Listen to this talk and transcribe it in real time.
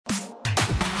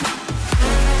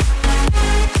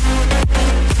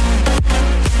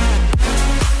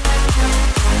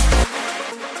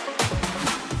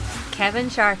Kevin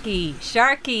Sharkey.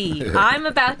 Sharkey, I'm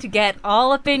about to get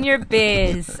all up in your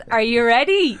biz. Are you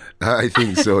ready? I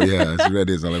think so, yeah. As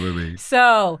ready as I'll ever be.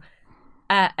 So,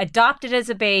 adopted as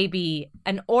a baby,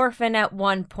 an orphan at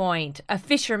one point, a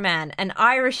fisherman, an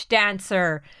Irish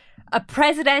dancer, a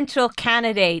presidential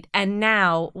candidate, and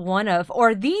now one of,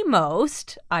 or the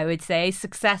most, I would say,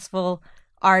 successful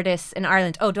artists in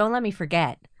Ireland. Oh, don't let me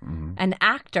forget. An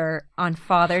actor on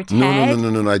Father Ted.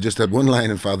 No. I just had one line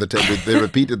in Father Ted. They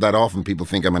repeated that often. People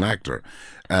think I'm an actor.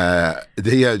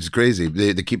 It's crazy.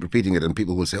 They keep repeating it, and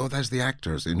people will say, "Oh, that's the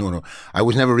actor." I say, no. I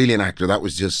was never really an actor. That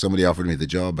was just somebody offered me the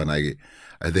job, and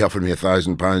they offered me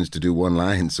 £1,000 to do one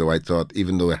line. So I thought,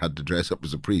 even though I had to dress up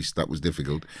as a priest, that was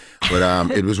difficult,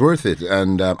 but it was worth it.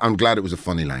 And I'm glad it was a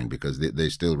funny line because they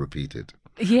still repeat it.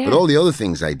 Yeah. But all the other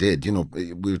things I did,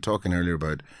 we were talking earlier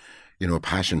about, a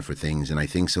passion for things. And I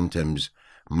think sometimes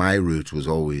my route was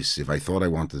always, if I thought I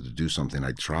wanted to do something,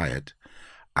 I'd try it.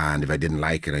 And if I didn't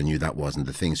like it, I knew that wasn't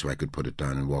the thing, so I could put it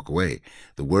down and walk away.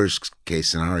 The worst case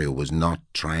scenario was not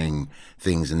trying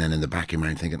things and then in the back of your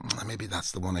mind thinking, maybe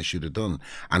that's the one I should have done.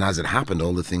 And as it happened,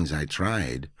 all the things I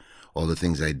tried, all the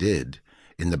things I did,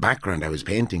 in the background I was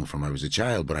painting from I was a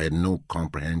child, but I had no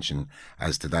comprehension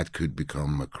as to that could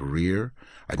become a career.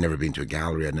 I'd never been to a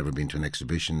gallery, I'd never been to an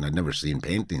exhibition, I'd never seen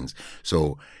paintings.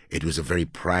 So it was a very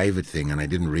private thing, and I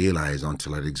didn't realize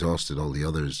until I'd exhausted all the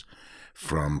others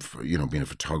from, being a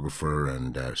photographer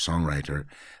and a songwriter,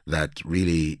 that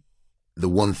really the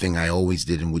one thing I always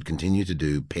did and would continue to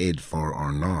do, paid for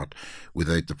or not,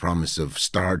 without the promise of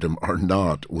stardom or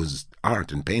not, was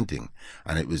art and painting.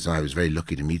 And I was very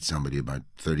lucky to meet somebody about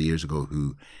 30 years ago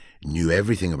who knew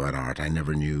everything about art. I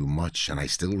never knew much, and I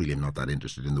still really am not that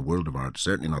interested in the world of art,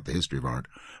 certainly not the history of art,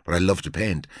 but I love to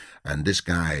paint. And this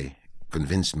guy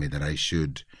convinced me that I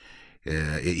should.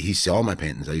 He saw my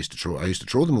paintings. I used to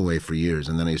throw them away for years,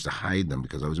 and then I used to hide them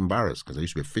because I was embarrassed, because I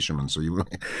used to be a fisherman. So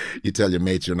you tell your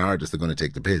mates you're an artist, they're going to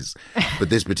take the piss. But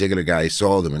this particular guy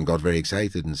saw them and got very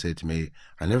excited and said to me,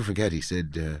 I'll never forget, he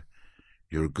said,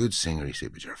 you're a good singer, he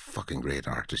said, but you're a fucking great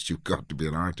artist. You've got to be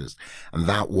an artist. And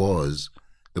that was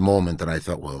the moment that I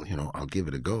thought, well, I'll give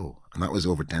it a go. And that was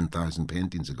over 10,000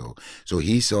 paintings ago. So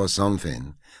he saw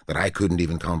something that I couldn't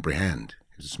even comprehend.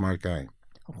 He was a smart guy.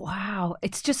 Wow.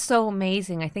 It's just so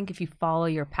amazing. I think if you follow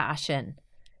your passion,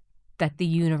 that the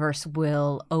universe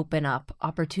will open up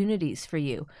opportunities for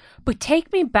you. But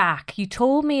take me back. You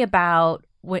told me about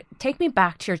take me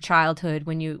back to your childhood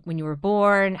when you were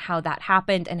born, how that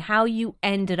happened, and how you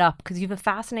ended up, because you have a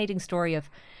fascinating story of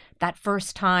that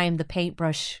first time the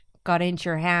paintbrush got into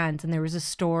your hands, and there was a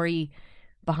story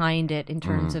behind it in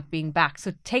terms of being back.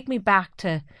 So take me back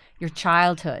to your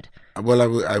childhood. Well,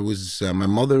 I was my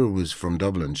mother was from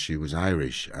Dublin. She was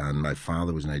Irish, and my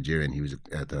father was Nigerian. He was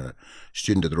a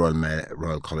student at the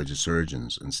Royal College of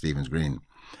Surgeons in Stephen's Green.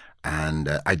 And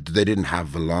they didn't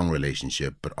have a long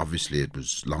relationship, but obviously it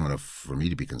was long enough for me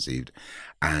to be conceived.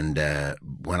 And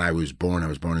when I was born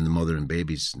in the mother and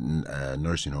babies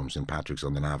nursing home, St. Patrick's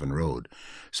on the Navan Road.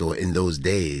 So in those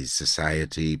days,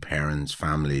 society, parents,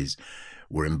 families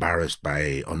were embarrassed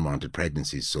by unwanted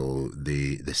pregnancies. So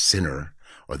the sinner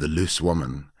or the loose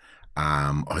woman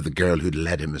or the girl who'd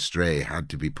led him astray had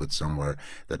to be put somewhere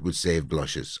that would save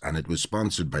blushes. And it was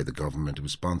sponsored by the government, it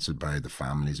was sponsored by the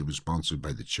families, it was sponsored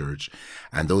by the church.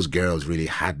 And those girls really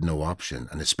had no option,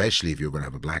 and especially if you were going to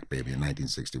have a black baby in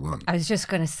 1961. I was just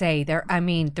going to say, the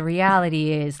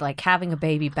reality is, like, having a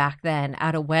baby back then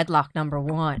out of wedlock, number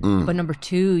one, but number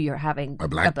two, you're having a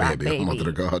black baby. Oh, mother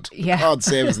of God. Yeah. God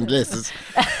save us and bless us.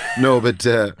 No, but...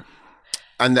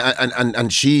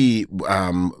 And she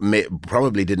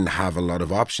probably didn't have a lot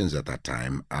of options at that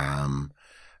time.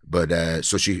 But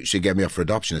so she gave me up for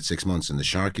adoption at 6 months, and the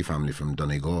Sharkey family from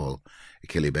Donegal,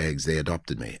 Killybegs, they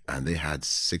adopted me, and they had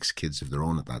 6 kids of their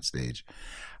own at that stage.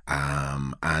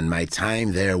 And my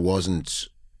time there wasn't,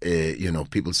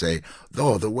 people say,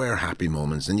 oh, there were happy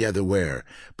moments, and yeah, there were,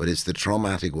 but it's the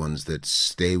traumatic ones that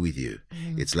stay with you.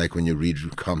 It's like when you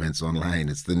read comments online,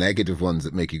 it's the negative ones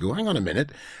that make you go, hang on a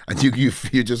minute, and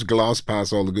you just gloss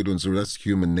past all the good ones. So that's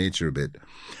human nature a bit.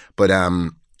 But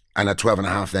and at 12 and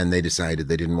a half, then they decided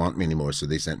they didn't want me anymore, so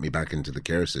they sent me back into the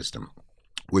care system,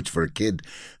 which for a kid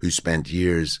who spent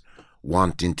years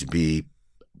wanting to be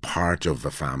part of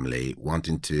a family,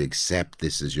 wanting to accept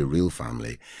this as your real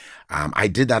family. I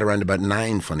did that around about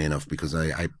 9, funny enough, because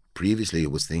I previously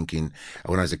was thinking,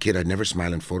 when I was a kid, I'd never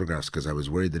smile in photographs because I was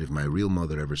worried that if my real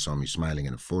mother ever saw me smiling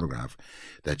in a photograph,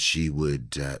 that she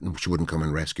wouldn't come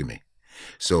and rescue me.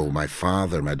 So my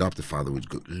adopted father,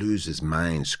 would lose his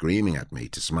mind screaming at me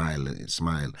to smile.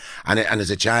 And as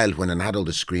a child, when an adult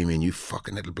is screaming, you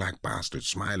fucking little black bastard,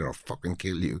 smile or I'll fucking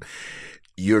kill you,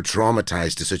 you're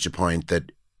traumatized to such a point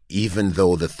that even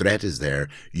though the threat is there,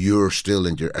 you're still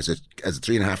in your, as a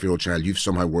 3.5-year-old child, you've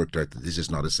somehow worked out that this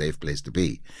is not a safe place to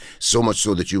be. So much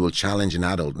so that you will challenge an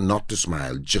adult not to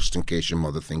smile just in case your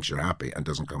mother thinks you're happy and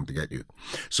doesn't come to get you.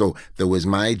 So there was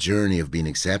my journey of being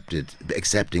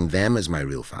accepting them as my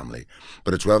real family.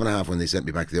 But at 12 and a half, when they sent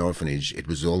me back to the orphanage, it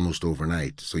was almost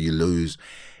overnight. So you lose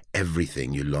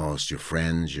everything. You lost your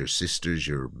friends, your sisters,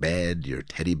 your bed, your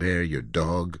teddy bear, your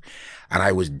dog. And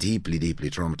I was deeply, deeply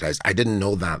traumatized. I didn't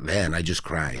know that then. I just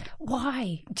cried.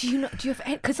 Why? Do you know? Do you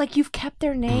have? Because like you've kept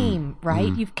their name,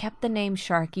 right? You've kept the name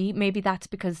Sharkey. Maybe that's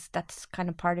because that's kind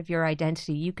of part of your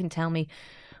identity. You can tell me.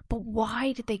 But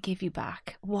why did they give you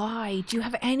back? Why? Do you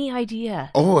have any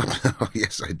idea? Oh,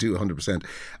 yes, I do, 100%.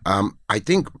 I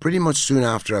think pretty much soon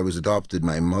after I was adopted,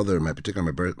 my mother, my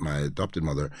adopted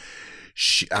mother,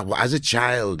 she, as a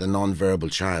child, a non-verbal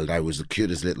child, I was the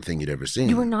cutest little thing you'd ever seen.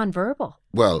 You were nonverbal.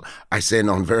 Well, I say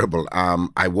non-verbal.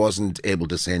 I wasn't able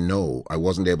to say no. I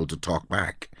wasn't able to talk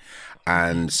back.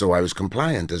 And so I was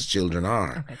compliant, as children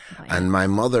are. Okay, compliant. And my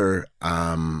mother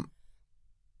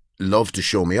loved to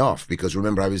show me off because,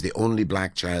 remember, I was the only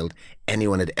black child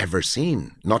anyone had ever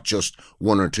seen. Not just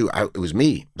one or two. It was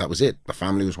me. That was it. The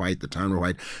family was white. The town were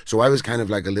white. So I was kind of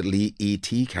like a little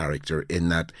E.T. character in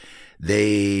that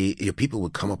people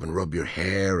would come up and rub your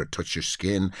hair or touch your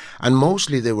skin. And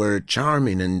mostly they were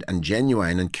charming and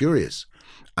genuine and curious.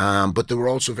 But they were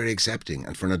also very accepting.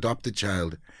 And for an adopted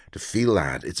child to feel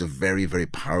that, it's a very, very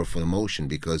powerful emotion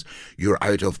because you're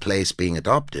out of place being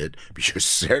adopted, but you're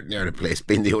certainly out of place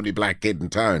being the only black kid in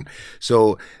town.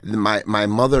 So my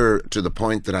mother, to the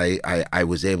point that I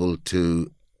was able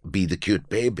to be the cute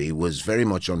baby, was very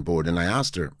much on board. And I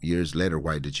asked her years later,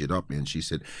 why did she adopt me? And she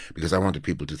said, because I wanted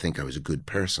people to think I was a good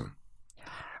person.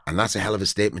 And that's a hell of a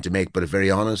statement to make, but a very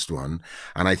honest one.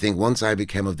 And I think once I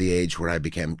became of the age where I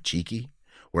became cheeky,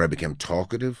 where I became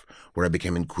talkative, where I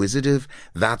became inquisitive,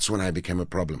 that's when I became a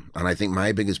problem. And I think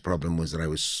my biggest problem was that I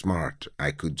was smart.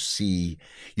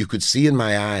 You could see in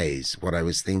my eyes what I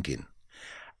was thinking.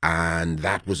 And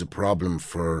that was a problem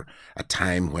for a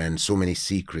time when so many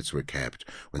secrets were kept,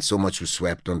 when so much was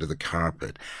swept under the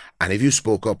carpet. And if you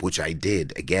spoke up, which I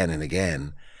did again and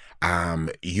again,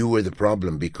 you were the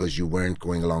problem because you weren't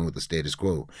going along with the status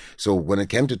quo. So when it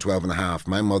came to 12 and a half,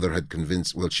 my mother had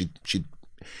convinced, well,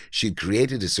 she'd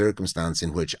created a circumstance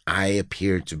in which I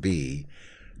appeared to be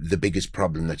the biggest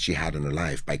problem that she had in her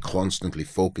life by constantly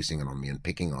focusing on me and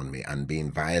picking on me and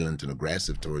being violent and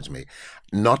aggressive towards me.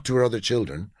 Not to her other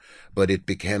children, but it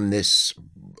became this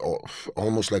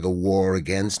almost like a war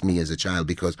against me as a child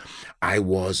because I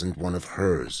wasn't one of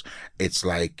hers. It's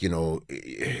like,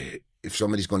 if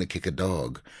somebody's going to kick a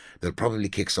dog, they'll probably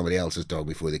kick somebody else's dog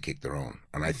before they kick their own.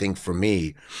 And I think for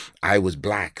me, I was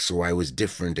black, so I was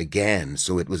different again.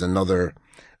 So it was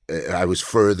I was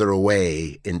further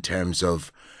away in terms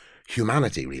of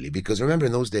humanity, really. Because remember,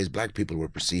 in those days, black people were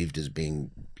perceived as being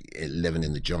living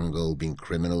in the jungle, being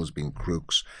criminals, being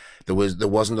crooks. There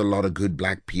wasn't a lot of good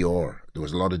black PR. There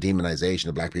was a lot of demonization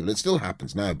of black people. It still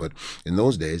happens now, but in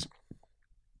those days,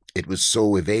 it was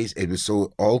so it was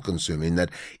so all-consuming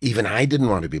that even I didn't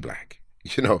want to be black.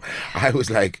 I was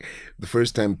like, the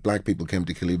first time black people came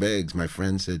to Killybegs, my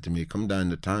friend said to me, come down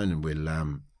to town and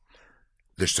we'll,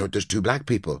 there's 2 black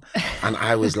people. And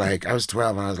I was like, I was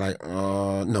 12 and I was like,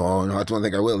 oh, no, I don't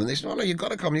think I will. And they said, oh, no, you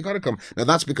got to come. Now,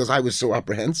 that's because I was so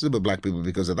apprehensive of black people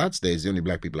because at that stage, the only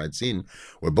black people I'd seen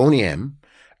were Boney M,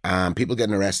 people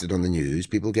getting arrested on the news,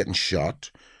 people getting shot,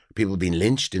 people being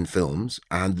lynched in films,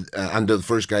 and the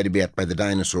first guy to be ate by the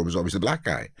dinosaur was always the black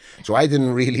guy. So I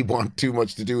didn't really want too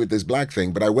much to do with this black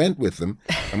thing, but I went with them,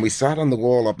 and we sat on the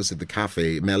wall opposite the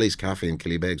cafe, Melly's Cafe in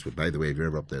Killybegs, which, by the way, if you're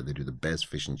ever up there, they do the best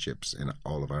fish and chips in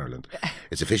all of Ireland.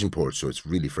 It's a fishing port, so it's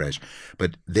really fresh.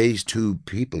 But these 2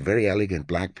 people, very elegant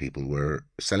black people, were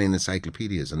selling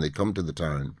encyclopedias, and they'd come to the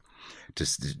town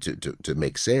to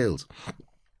make sales.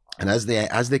 And as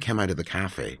they came out of the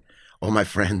cafe, all my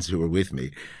friends who were with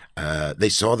me, they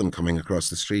saw them coming across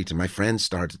the street, and my friends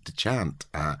started to chant,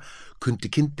 Kunta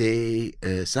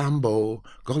Kinte, Sambo,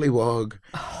 Gollywog.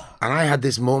 And I had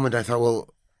this moment, I thought,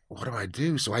 well, what do I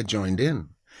do? So I joined in.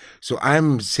 So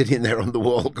I'm sitting there on the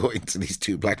wall going to these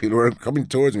 2 black people who are coming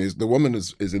towards me. The woman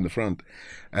is in the front.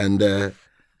 And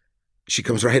she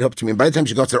comes right up to me. And by the time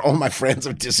she got there, all my friends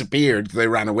have disappeared. They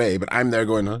ran away. But I'm there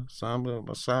going, Sambo,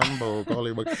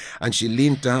 Gollywog. And she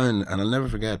leaned down, and I'll never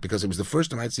forget, because it was the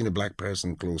first time I'd seen a black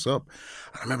person close up.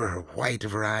 I remember her white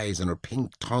of her eyes and her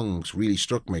pink tongues really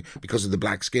struck me because of the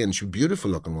black skin. She was a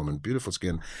beautiful looking woman, beautiful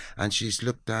skin. And she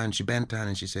looked down, she bent down,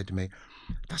 and she said to me,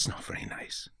 that's not very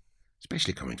nice,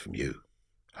 especially coming from you.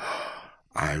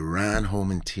 I ran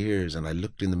home in tears and I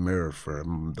looked in the mirror for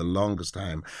the longest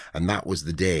time. And that was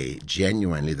the day,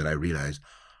 genuinely, that I realized,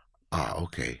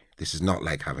 okay, this is not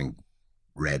like having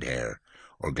red hair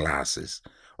or glasses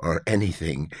or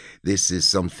anything. This is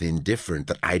something different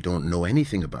that I don't know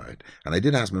anything about. And I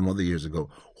did ask my mother years ago,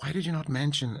 why did you not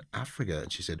mention Africa?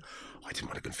 And she said, I didn't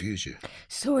want to confuse you.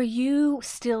 So are you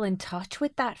still in touch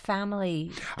with that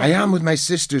family? I am with my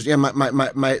sisters. Yeah,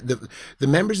 the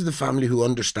members of the family who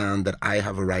understand that I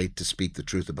have a right to speak the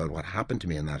truth about what happened to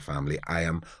me in that family, I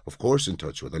am, of course, in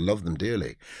touch with. I love them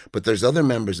dearly. But there's other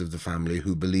members of the family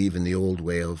who believe in the old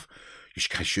way of,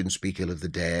 I shouldn't speak ill of the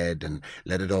dead and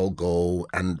let it all go.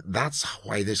 And that's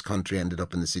why this country ended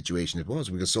up in the situation it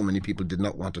was, because so many people did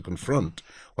not want to confront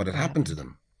what had Yeah. happened to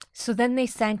them. So then they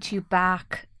sent you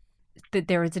back, that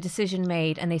there was a decision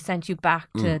made and they sent you back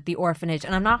to the orphanage.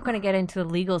 And I'm not going to get into the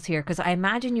legals here because I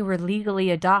imagine you were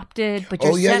legally adopted, but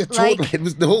you're Oh yeah, yeah, sent totally. like... It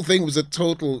was, the whole thing was a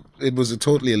total. It was a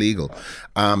totally illegal,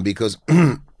 because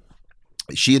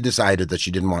she had decided that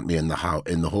she didn't want me in the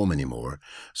home anymore.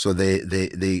 So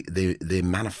they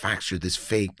manufactured this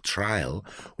fake trial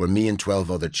where me and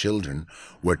 12 other children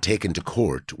were taken to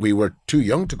court. We were too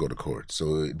young to go to court,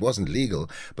 so it wasn't legal.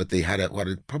 But they had what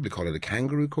I'd probably call it a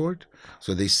kangaroo court.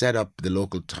 So they set up the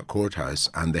local courthouse,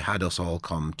 and they had us all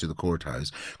come to the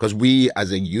courthouse because we,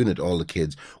 as a unit, all the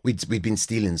kids, we'd been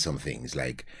stealing some things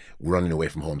like running away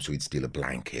from home. So we'd steal a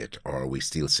blanket, or we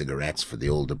steal cigarettes for the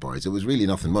older boys. It was really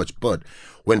nothing much, but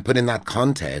when put in that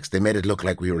context, they made it look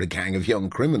like we were a gang of young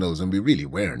criminals, and we really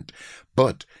weren't.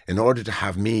 But in order to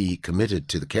have me committed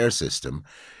to the care system,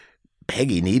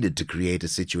 Peggy needed to create a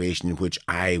situation in which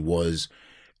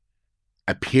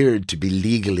appeared to be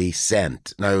legally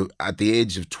sent. Now, at the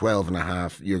age of 12 and a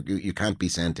half, you can't be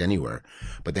sent anywhere.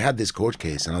 But they had this court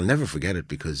case, and I'll never forget it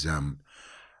because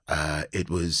it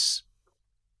was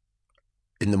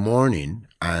in the morning,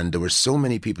 and there were so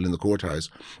many people in the courthouse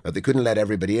that they couldn't let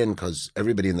everybody in because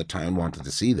everybody in the town wanted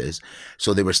to see this.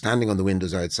 So they were standing on the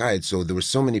windows outside. So there were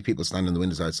so many people standing on the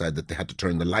windows outside that they had to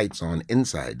turn the lights on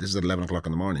inside. This is at 11 o'clock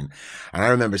in the morning. And I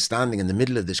remember standing in the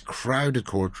middle of this crowded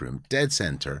courtroom, dead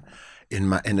center,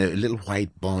 in a little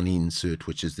white bawnine suit,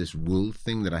 which is this wool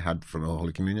thing that I had from a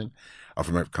Holy Communion or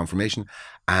from a confirmation.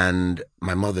 And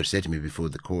my mother said to me before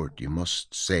the court, you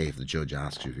must say, if the judge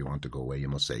asks you if you want to go away, you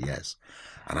must say yes.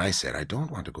 And I said, I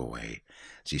don't want to go away.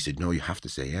 She said, no, you have to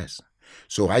say yes.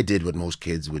 So I did what most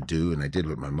kids would do, and I did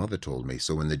what my mother told me.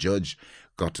 So when the judge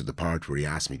got to the part where he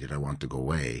asked me, did I want to go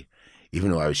away,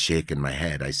 even though I was shaking my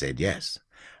head, I said yes.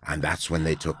 And that's when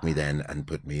they took me then and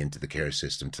put me into the care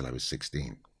system till I was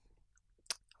 16.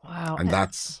 Wow. And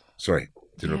that's, sorry,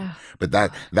 Yeah. but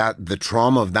that the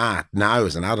trauma of that, now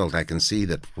as an adult, I can see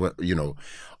that,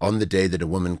 on the day that a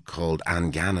woman called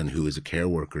Anne Gannon, who is a care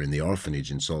worker in the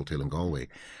orphanage in Salt Hill in Galway,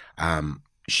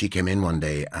 she came in one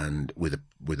day and with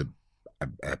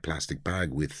a plastic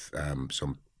bag with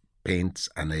some paints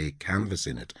and a canvas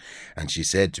in it, and she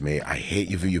said to me, I hate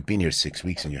you, you've been here 6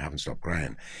 weeks and you haven't stopped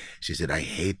crying. She said, I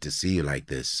hate to see you like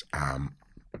this.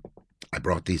 I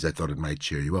brought these, I thought it might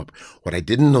cheer you up. What I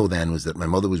didn't know then was that my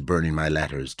mother was burning my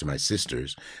letters to my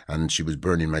sisters, and she was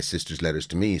burning my sisters' letters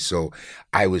to me. So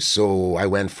I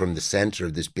went from the center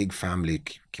of this big family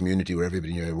community where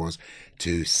everybody knew I was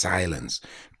to silence.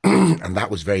 And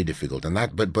that was very difficult. And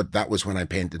but that was when I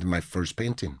painted my first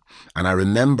painting. And I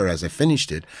remember as I finished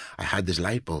it, I had this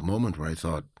light bulb moment where I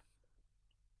thought,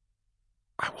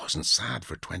 I wasn't sad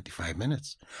for 25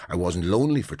 minutes. I wasn't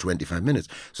lonely for 25 minutes.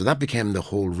 So that became the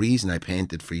whole reason I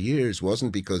painted for years.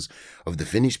 Wasn't because of the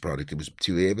finished product. It was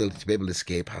to be able to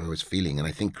escape how I was feeling. And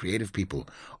I think creative people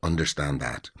understand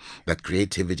that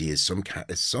creativity is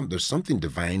there's something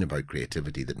divine about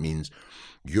creativity that means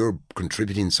you're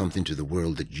contributing something to the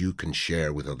world that you can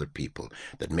share with other people,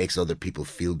 that makes other people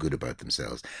feel good about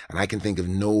themselves. And I can think of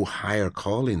no higher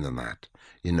calling than that.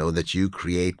 That you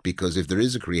create, because if there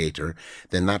is a creator,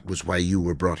 then that was why you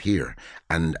were brought here.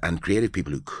 And creative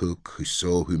people who cook, who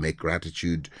sew, who make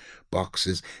gratitude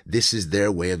boxes, this is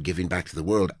their way of giving back to the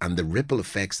world. And the ripple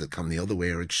effects that come the other way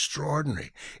are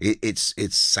extraordinary. It's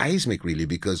seismic, really,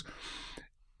 because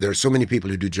there are so many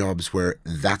people who do jobs where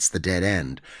that's the dead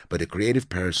end. But a creative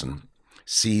person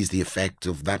sees the effect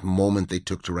of that moment they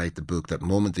took to write the book, that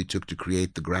moment they took to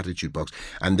create the gratitude box,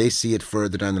 and they see it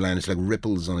further down the line. It's like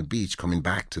ripples on a beach coming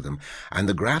back to them. And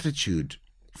the gratitude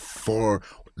for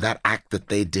that act that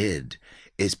they did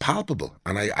is palpable.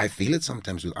 And I feel it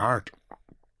sometimes with art.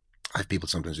 I have people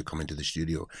sometimes who come into the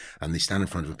studio and they stand in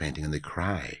front of a painting and they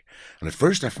cry. And at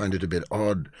first I found it a bit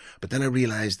odd, but then I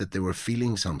realized that they were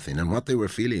feeling something. And what they were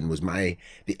feeling was the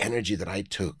energy that I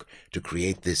took to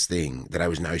create this thing that I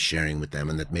was now sharing with them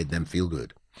and that made them feel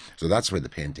good. So that's where the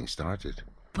painting started.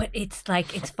 But it's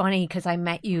like, it's funny because I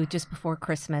met you just before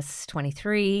Christmas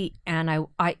 23, and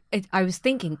I was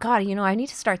thinking, God, I need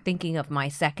to start thinking of my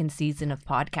second season of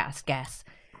podcast guests.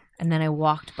 And then I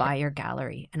walked by your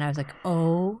gallery and I was like,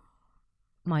 oh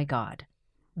my God,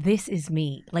 this is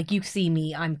me. Like, you see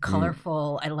me, I'm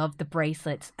colorful. I love the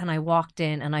bracelets. And I walked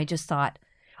in and I just thought,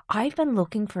 I've been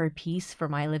looking for a piece for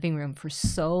my living room for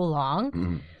so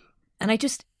long.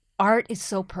 And art is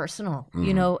so personal,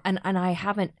 and I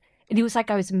haven't, and it was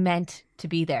like I was meant to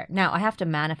be there. Now I have to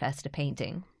manifest a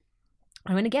painting.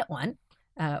 I'm going to get one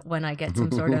when I get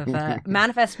some sort of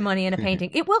manifest money in a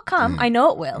painting. It will come. I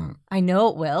know it will. I know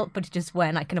it will, but just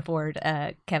when I can afford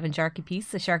a Kevin Sharkey piece,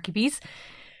 the Sharkey piece.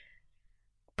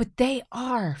 But they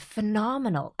are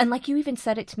phenomenal. And like you even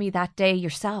said it to me that day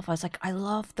yourself, I was like, I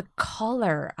love the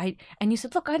color. And you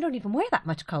said, look, I don't even wear that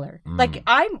much color. Like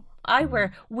I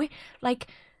wear, like,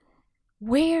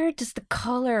 where does the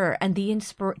color and the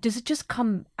does it just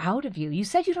come out of you? You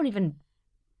said you don't even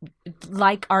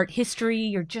like art history.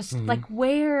 You're just like,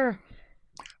 where?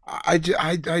 I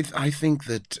think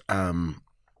that,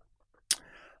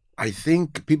 I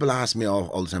think people ask me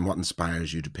all the time, what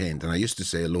inspires you to paint? And I used to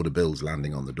say a load of bills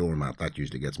landing on the doormat. That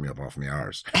usually gets me up off my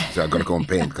arse. So I've got to go and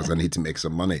paint because I need to make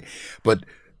some money. But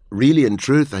really, in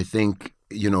truth, I think,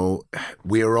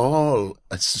 we're all,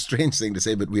 it's a strange thing to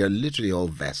say, but we are literally all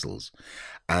vessels.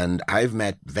 And I've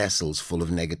met vessels full of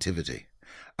negativity.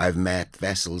 I've met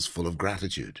vessels full of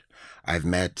gratitude. I've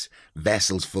met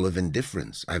vessels full of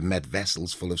indifference. I've met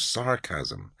vessels full of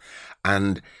sarcasm.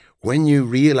 And when you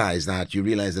realize that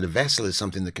a vessel is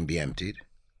something that can be emptied.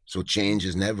 So change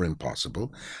is never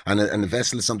impossible. And a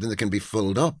vessel is something that can be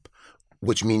filled up,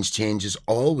 which means change is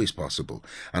always possible.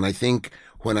 And I think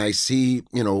when I see,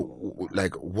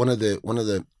 like one of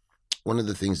the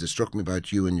things that struck me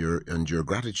about you and your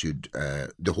gratitude,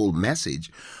 the whole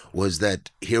message was that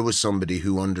here was somebody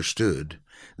who understood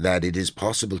that it is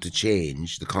possible to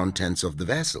change the contents of the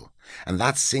vessel. And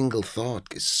that single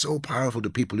thought is so powerful to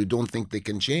people who don't think they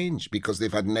can change because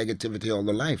they've had negativity all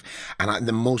their life. And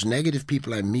the most negative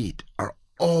people I meet are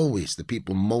always the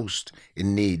people most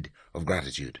in need of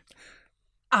gratitude.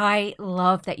 I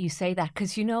love that you say that,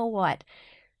 because you know what?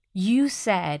 You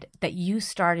said that you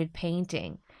started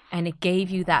painting and it gave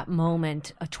you that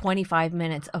moment of 25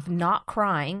 minutes of not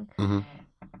crying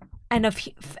and of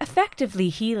effectively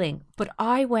healing. But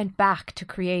I went back to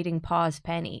creating Pause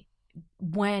Penny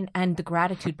and the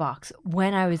gratitude box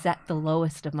when I was at the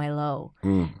lowest of my low.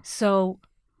 So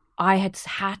I had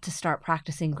to start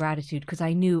practicing gratitude because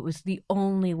I knew it was the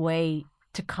only way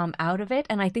to come out of it.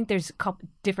 And I think there's a couple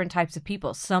different types of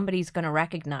people. Somebody's going to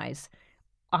recognize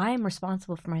I am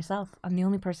responsible for myself. I'm the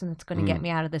only person that's going to get me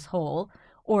out of this hole.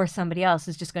 Or somebody else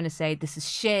is just going to say, this is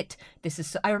shit.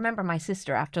 I remember my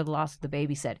sister after the loss of the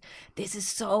baby said, this is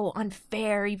so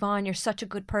unfair, Yvonne. You're such a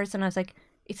good person. I was like,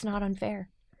 it's not unfair.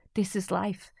 This is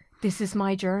life. This is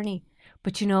my journey.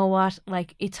 But you know what?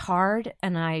 Like, it's hard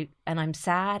and I'm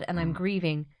sad and I'm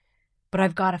grieving, but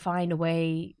I've got to find a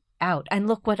way out. And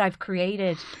look what I've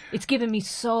created. It's given me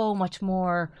so much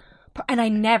more. And I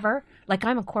never, like,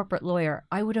 I'm a corporate lawyer.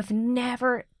 I would have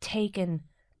never taken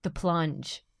the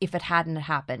plunge if it hadn't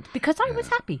happened because I was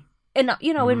happy. And,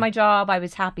 in my job, I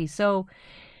was happy. So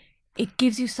it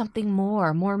gives you something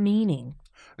more meaning.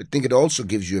 I think it also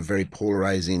gives you a very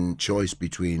polarizing choice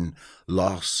between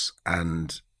loss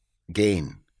and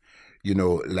gain.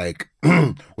 Like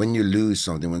when you lose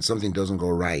something, when something doesn't go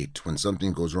right, when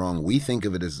something goes wrong, we think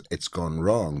of it as it's gone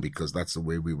wrong because that's the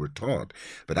way we were taught.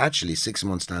 But actually, 6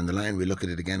 months down the line, we look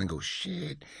at it again and go,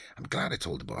 shit, I'm glad I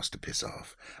told the boss to piss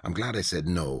off. I'm glad I said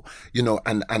no.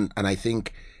 And I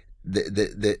think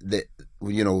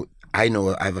I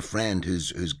know I have a friend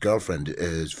whose girlfriend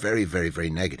is very, very,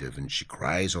 very negative and she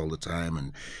cries all the time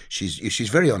and she's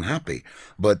very unhappy.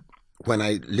 But when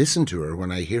I listen to her,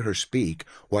 when I hear her speak,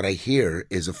 what I hear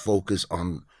is a focus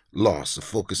on loss, a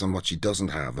focus on what she doesn't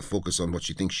have, a focus on what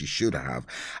she thinks she should have.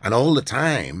 And all the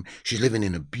time, she's living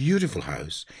in a beautiful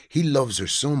house. He loves her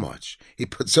so much. He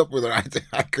puts up with her.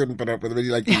 I couldn't put up with her.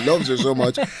 He loves her so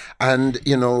much. And,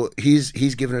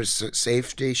 he's given her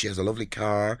safety. She has a lovely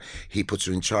car. He puts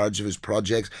her in charge of his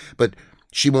projects. But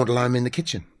she won't allow him in the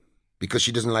kitchen because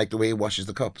she doesn't like the way he washes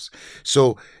the cups.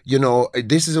 So,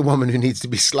 this is a woman who needs to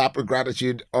be slapped with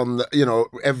gratitude on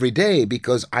every day,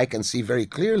 because I can see very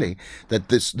clearly that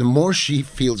the more she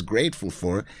feels grateful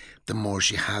for, the more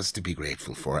she has to be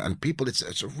grateful for. And people,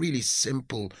 it's a really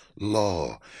simple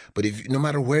law. But no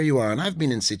matter where you are, and I've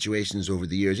been in situations over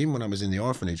the years, even when I was in the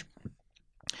orphanage,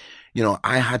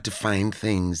 I had to find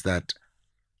things that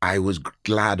I was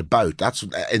glad about. That's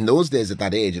in those days at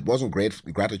that age. It wasn't great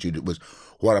gratitude. It was,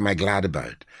 what am I glad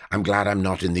about? I'm glad I'm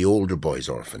not in the older boys'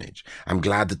 orphanage. I'm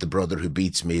glad that the brother who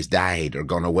beats me has died or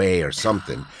gone away or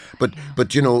something. Yeah.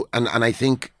 But you know, and I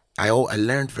think I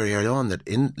learned very early on that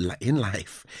in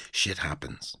life shit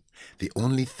happens. The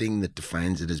only thing that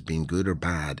defines it as being good or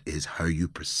bad is how you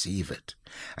perceive it.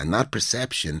 And that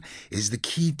perception is the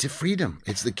key to freedom.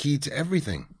 It's the key to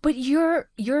everything. But you're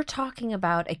talking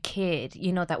about a kid,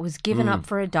 that was given up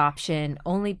for adoption,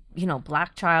 only,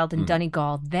 black child in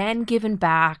Donegal, then given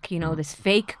back, this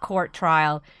fake court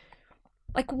trial.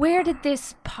 Like, where did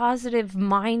this positive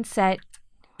mindset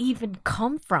even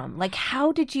come from? Like,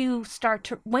 when did you start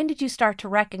to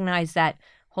recognize that,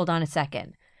 hold on a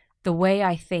second, the way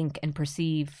I think and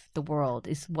perceive the world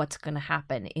is what's going to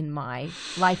happen in my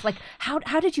life? Like,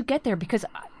 how did you get there? Because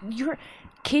your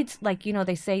kids, like,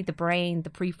 they say the brain,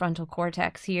 the prefrontal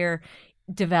cortex here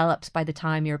develops by the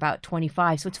time you're about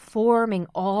 25. So it's forming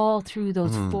all through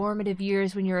those formative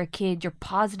years when you're a kid, your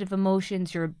positive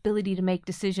emotions, your ability to make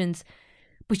decisions.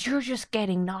 But you're just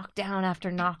getting knocked down after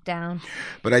knockdown.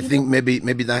 But I think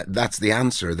maybe that's the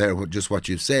answer there, just what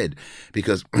you've said.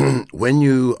 Because when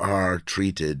you are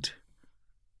treated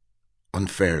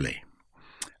unfairly,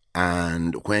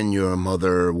 and when your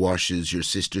mother washes your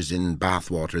sisters in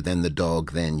bathwater, then the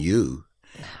dog, then you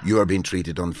are being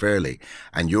treated unfairly.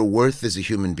 And your worth as a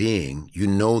human being, you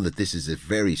know that this is a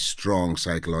very strong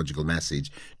psychological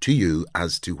message to you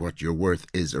as to what your worth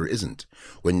is or isn't.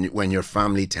 When your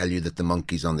family tell you that the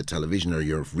monkeys on the television are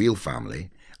your real family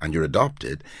and you're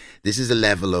adopted, this is a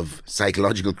level of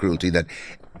psychological cruelty that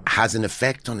has an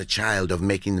effect on a child of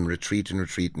making them retreat and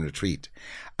retreat and retreat.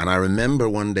 And I remember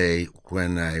one day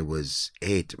when I was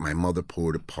 8, my mother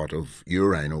poured a pot of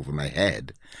urine over my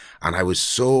head, and I was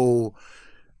so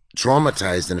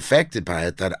traumatized and affected by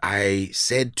it that I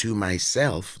said to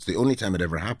myself, it's the only time it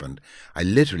ever happened, I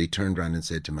literally turned around and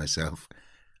said to myself,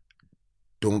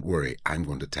 don't worry, I'm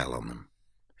going to tell on them.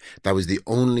 That was the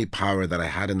only power that I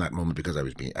had in that moment, because I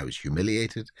was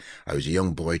humiliated. I was a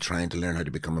young boy trying to learn how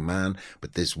to become a man,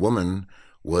 but this woman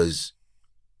was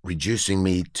reducing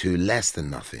me to less than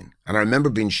nothing. And I remember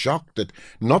being shocked that,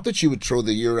 not that she would throw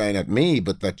the urine at me,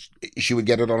 but that she would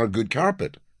get it on a good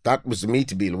carpet. That was me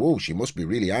to be, whoa, she must be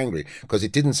really angry, because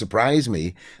it didn't surprise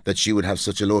me that she would have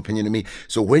such a low opinion of me.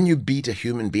 So when you beat a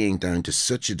human being down to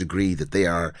such a degree that they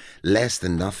are less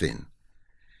than nothing,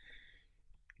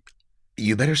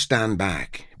 you better stand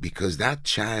back, because that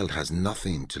child has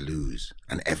nothing to lose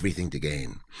and everything to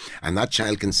gain. And that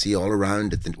child can see all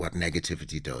around it what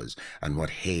negativity does and what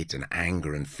hate and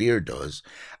anger and fear does.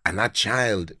 And that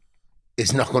child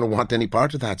is not going to want any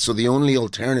part of that. So the only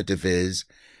alternative is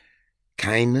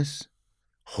kindness,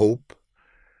 hope,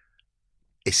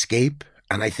 escape.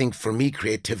 And I think for me,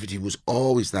 creativity was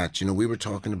always that. We were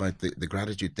talking about the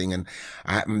gratitude thing, and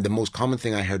the most common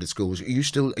thing I heard at school was, are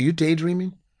you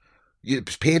daydreaming? You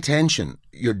pay attention.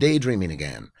 You're daydreaming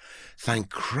again. Thank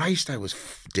Christ I was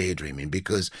daydreaming,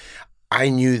 because I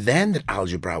knew then that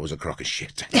algebra was a crock of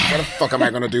shit. What the fuck am I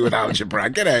going to do with algebra?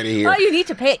 Get out of here. Well, you need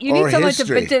to pay. You need someone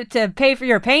to pay for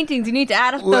your paintings. You need to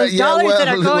add up those dollars that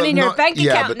are going in your bank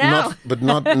account now. But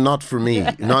not for me.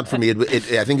 Not for me.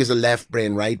 It I think it's a left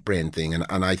brain, right brain thing,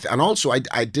 and also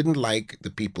I didn't like the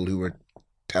people who were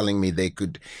telling me they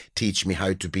could teach me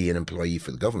how to be an employee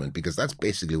for the government, because that's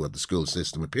basically what the school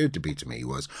system appeared to be to me.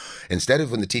 Was, instead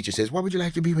of when the teacher says, what would you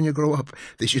like to be when you grow up,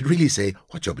 they should really say,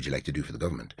 what job would you like to do for the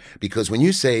government? Because when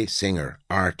you say singer,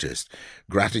 artist,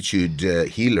 gratitude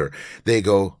healer, they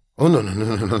go, oh,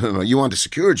 no. You want a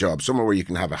secure job, somewhere where you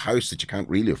can have a house that you can't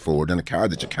really afford and a car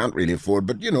that you can't really afford,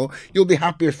 but you'll be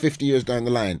happier 50 years down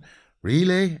the line.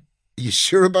 Really? You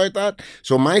sure about that?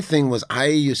 So my thing was, I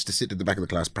used to sit at the back of the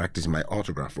class practicing my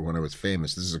autograph for when I was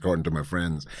famous. This is according to my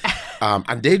friends.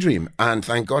 And daydream. And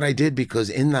thank God I did, because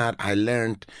in that I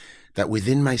learned that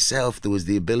within myself there was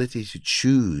the ability to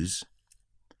choose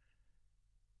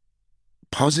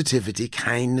positivity,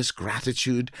 kindness,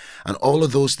 gratitude, and all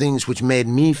of those things which made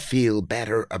me feel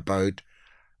better about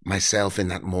myself in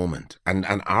that moment. And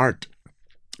art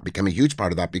became a huge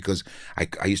part of that, because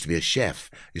I used to be a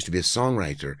chef, used to be a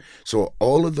songwriter. So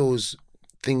all of those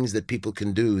things that people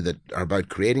can do that are about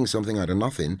creating something out of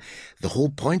nothing, the whole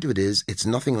point of it is, it's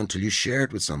nothing until you share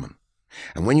it with someone.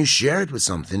 And when you share it with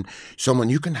someone,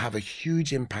 you can have a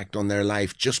huge impact on their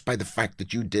life just by the fact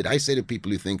that you did. I say to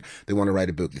people who think they want to write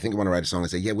a book, they think they want to write a song, I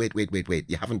say, yeah, wait,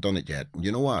 you haven't done it yet.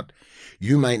 You know what?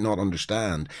 You might not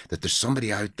understand that there's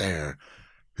somebody out there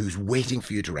who's waiting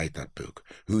for you to write that book,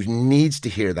 who needs to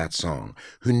hear that song,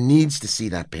 who needs to see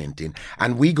that painting.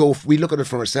 And we look at it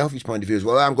from a selfish point of view as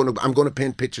well. I'm going to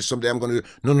paint pictures someday.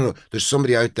 No. There's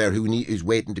somebody out there who's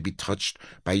waiting to be touched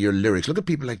by your lyrics. Look at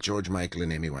people like George Michael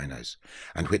and Amy Winehouse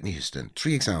and Whitney Houston.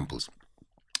 3 examples.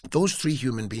 Those 3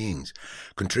 human beings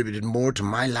contributed more to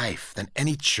my life than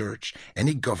any church,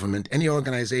 any government, any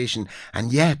organization.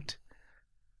 And yet,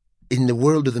 in the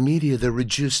world of the media, they're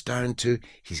reduced down to,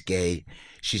 he's gay,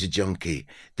 she's a junkie,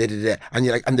 and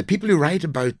you're like, and the people who write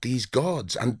about these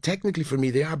gods, and technically for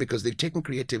me they are, because they've taken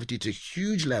creativity to a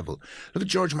huge level. Look at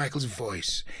George Michael's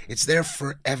voice. It's there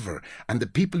forever. And the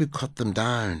people who cut them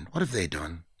down, what have they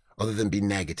done? Other than be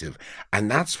negative.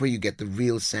 And that's where you get the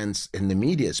real sense in the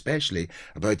media, especially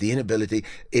about the inability.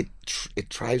 It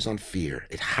thrives on fear.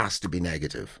 It has to be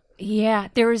negative. Yeah,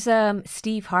 there was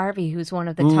Steve Harvey, who's one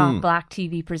of the top black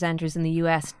TV presenters in the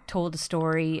US, told a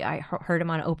story. I heard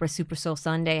him on Oprah Super Soul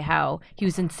Sunday, how he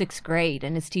was in 6th grade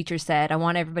and his teacher said, I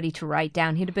want everybody to write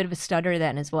down. He had a bit of a stutter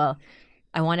then as well.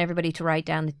 I want everybody to write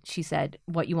down, she said,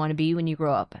 what you want to be when you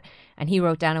grow up. And he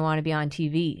wrote down, I want to be on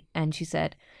TV. And she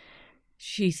said,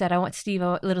 I want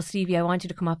little Stevie, I want you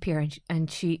to come up here.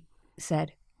 And she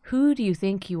said, who do you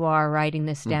think you are writing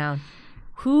this down?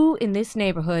 Who in this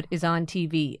neighborhood is on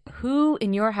TV? Who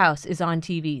in your house is on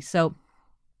TV? So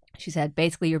she said,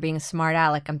 basically, you're being a smart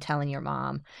aleck. I'm telling your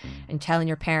mom and telling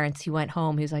your parents. He went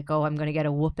home. He was like, oh, I'm going to get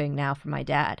a whooping now from my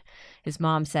dad. His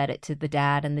mom said it to the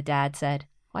dad, and the dad said,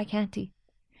 why can't he?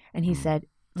 And he said,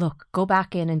 look, go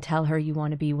back in and tell her you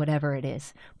want to be whatever it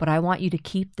is. But I want you to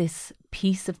keep this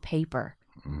piece of paper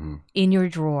in your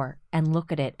drawer and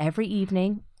look at it every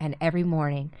evening and every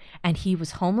morning. And he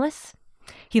was homeless.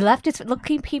 He left his, look,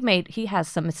 he has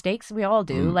some mistakes. We all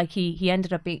do. Like he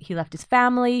ended up he left his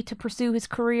family to pursue his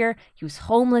career. He was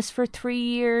homeless for 3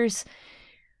 years,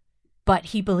 but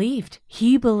he believed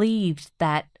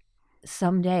that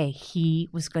someday he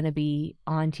was going to be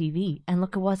on TV. And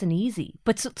look, it wasn't easy.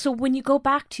 But so when you go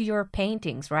back to your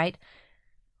paintings, right?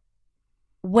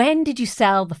 When did you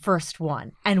sell the first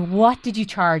one? And what did you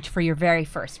charge for your very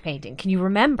first painting? Can you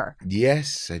remember?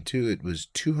 Yes, I do. It was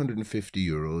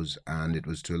 €250, and it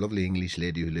was to a lovely English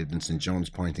lady who lived in St. John's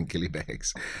Point in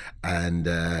Killybegs. And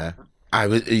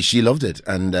she loved it.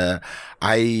 And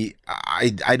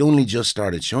I'd only just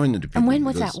started showing it to people. And when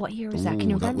was that? What year was that?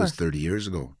 Can you remember? That was 30 years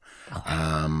ago.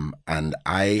 And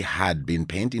I had been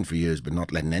painting for years, but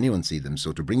not letting anyone see them.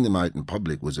 So to bring them out in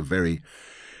public was a very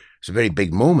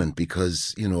big moment,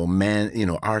 because,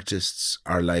 artists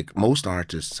are like, most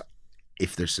artists,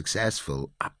 if they're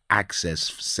successful,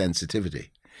 access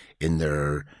sensitivity in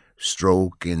their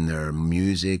stroke, in their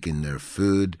music, in their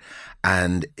food.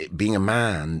 And being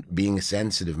a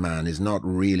sensitive man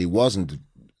wasn't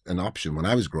an option when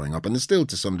I was growing up. And still,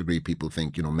 to some degree, people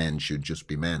think, men should just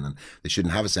be men and they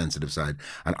shouldn't have a sensitive side.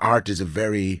 And art is a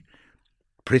very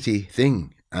pretty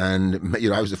thing. And,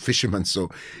 I was a fisherman, so,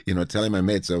 telling my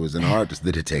mates I was an artist,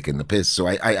 they'd have taken the piss. So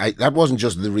I that wasn't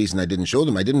just the reason I didn't show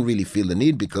them. I didn't really feel the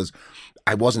need, because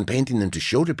I wasn't painting them to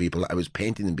show to people. I was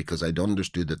painting them because I'd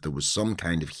understood that there was some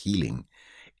kind of healing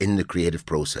in the creative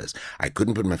process. I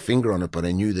couldn't put my finger on it, but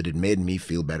I knew that it made me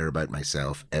feel better about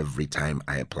myself every time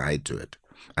I applied to it.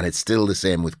 And it's still the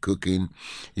same with cooking,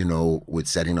 with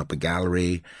setting up a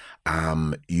gallery.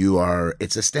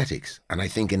 It's aesthetics. And I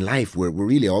think in life, we're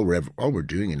really all we're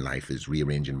doing in life is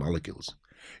rearranging molecules.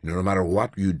 No matter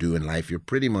what you do in life, you're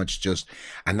pretty much just,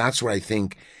 and that's where I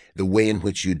think the way in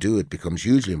which you do it becomes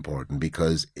hugely important,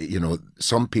 because,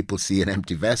 some people see an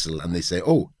empty vessel and they say,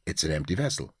 oh, it's an empty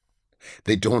vessel.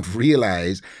 They don't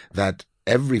realize that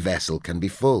every vessel can be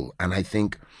full. And I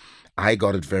think I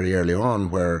got it very early on,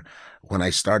 where when I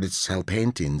started to sell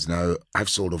paintings, now I've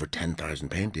sold over 10,000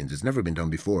 paintings. It's never been done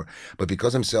before. But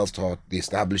because I'm self-taught, the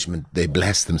establishment, they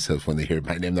bless themselves when they hear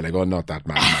my name. They're like, oh, not that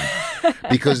man.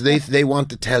 Because they want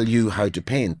to tell you how to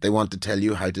paint. They want to tell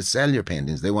you how to sell your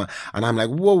paintings. And I'm like,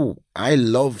 whoa, I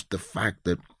love the fact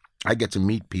that I get to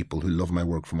meet people who love my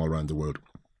work from all around the world.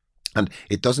 And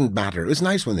it doesn't matter. It's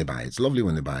nice when they buy. It's lovely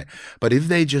when they buy. But if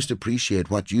they just appreciate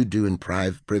what you do in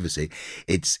privacy,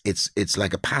 it's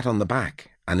like a pat on the back.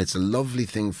 And it's a lovely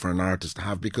thing for an artist to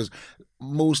have, because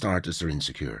most artists are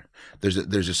insecure. There's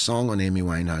a song on Amy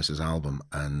Winehouse's album,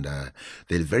 and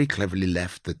they very cleverly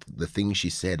left the thing she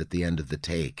said at the end of the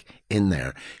take in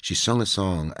there. She sung a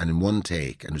song, and in one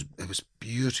take, and it was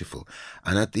beautiful.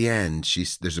 And at the end,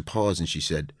 there's a pause, and she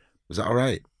said, was that all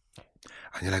right?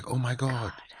 And you're like, oh my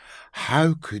God,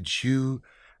 how could you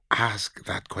ask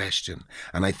that question?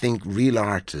 And I think real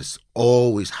artists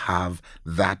always have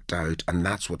that doubt, and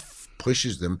that's what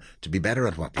pushes them to be better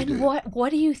at what they do. And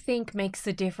what do you think makes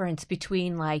the difference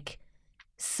between, like,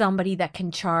 somebody that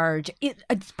can charge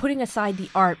it's putting aside the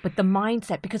art, but the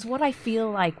mindset. Because what I feel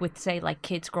like with, say, like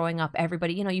kids growing up,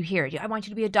 everybody, you know, you hear it, I want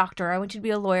you to be a doctor, I want you to be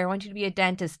a lawyer, I want you to be a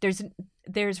dentist.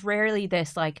 There's rarely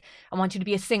this, like, I want you to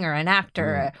be a singer, an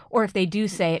actor, or if they do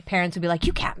say it, parents would be like,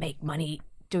 you can't make money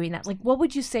doing that. Like, what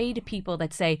would you say to people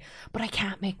that say, but I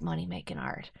can't make money making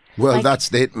art? Well, Like, that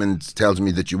statement tells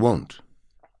me that you won't.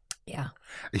 yeah.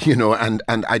 You know, and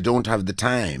I don't have the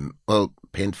time. Well,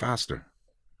 paint faster.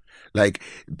 Like,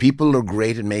 people are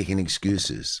great at making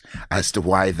excuses as to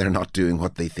why they're not doing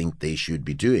what they think they should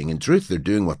be doing. In truth, they're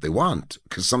doing what they want,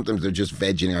 because sometimes they're just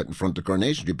vegging out in front of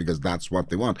Coronation Street because that's what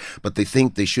they want. But they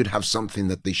think they should have something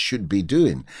that they should be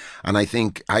doing. And I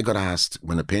think I got asked,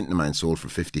 when a painting of mine sold for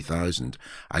 50,000,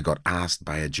 I got asked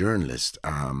by a journalist.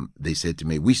 They said to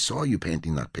me, we saw you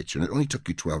painting that picture and it only took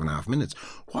you 12 and a half minutes.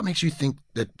 What makes you think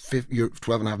that your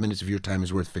 12 and a half minutes of your time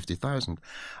is worth 50,000?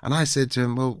 And I said to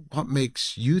him, well, what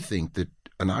makes you think that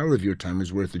an hour of your time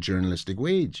is worth a journalistic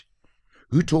wage?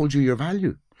 Who told you your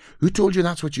value? Who told you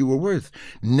that's what you were worth?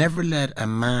 Never let a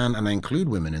man, and I include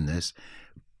women in this,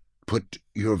 put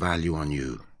your value on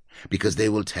you, because they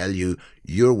will tell you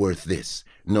you're worth this.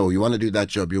 No, you want to do that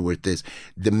job, you're worth this.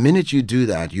 The minute you do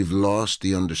that, you've lost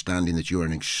the understanding that you're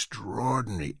an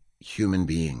extraordinary human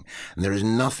being, and there is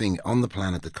nothing on the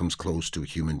planet that comes close to a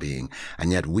human being.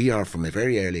 And yet we are, from a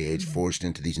very early age, forced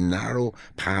into these narrow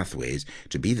pathways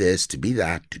to be this, to be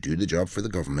that, to do the job for the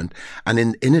government. And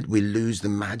in it we lose the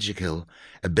magical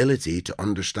ability to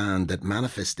understand that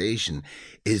manifestation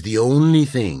is the only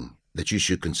thing that you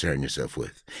should concern yourself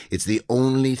with. It's the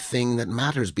only thing that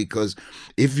matters, because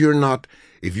if you're not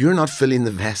filling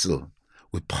the vessel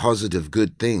with positive,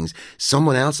 good things,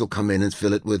 someone else will come in and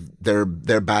fill it with their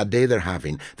bad day they're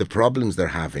having, the problems they're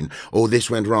having. Oh, this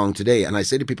went wrong today. And I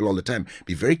say to people all the time,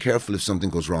 be very careful if something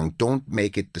goes wrong. Don't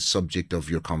make it the subject of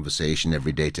your conversation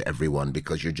every day to everyone,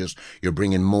 because you're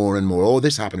bringing more and more. Oh,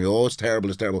 this happened. Oh, it's terrible.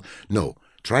 It's terrible. No.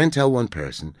 Try and tell one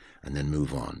person and then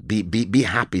move on. Be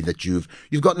happy that you've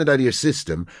gotten it out of your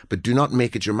system, but do not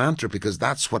make it your mantra, because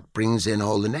that's what brings in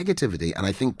all the negativity. And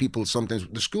I think people sometimes,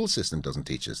 the school system doesn't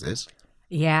teach us this.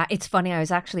 Yeah, it's funny. I've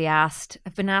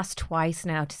been asked twice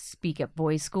now to speak at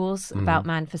boys' schools about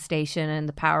manifestation and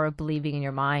the power of believing in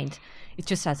your mind. It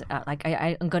just has,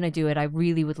 I'm going to do it. I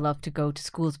really would love to go to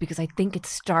schools, because I think it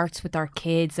starts with our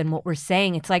kids and what we're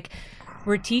saying. It's like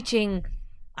we're teaching,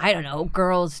 I don't know,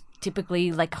 girls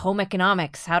typically like home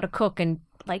economics, how to cook. And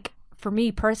like, for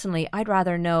me personally, I'd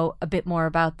rather know a bit more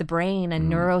about the brain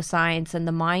and neuroscience and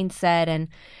the mindset. And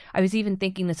I was even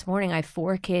thinking this morning, I have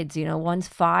 4 kids, you know, one's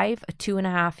 5, a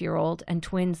 2.5-year-old, and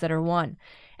twins that are 1.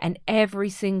 And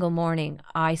every single morning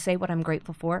I say what I'm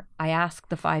grateful for. I ask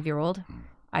the 5-year-old,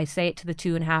 I say it to the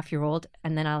 2.5-year-old,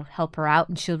 and then I'll help her out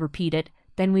and she'll repeat it.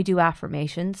 Then we do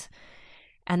affirmations.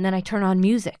 And then I turn on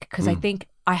music, because I think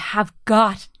I have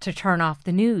got to turn off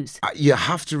the news. You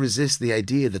have to resist the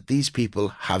idea that these people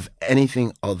have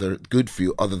anything other good for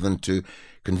you other than to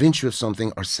convince you of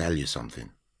something or sell you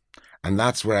something. And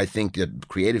that's where I think that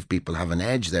creative people have an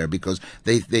edge there, because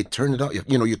they turn it out.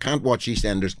 You know, you can't watch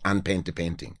EastEnders and paint a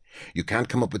painting. You can't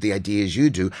come up with the ideas you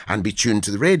do and be tuned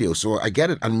to the radio. So I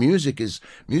get it. And music is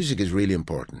really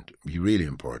important. Really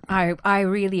important. I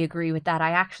really agree with that.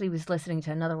 I actually was listening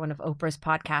to another one of Oprah's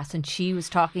podcasts, and she was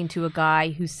talking to a guy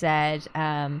who said,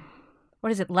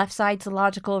 what is it? Left side's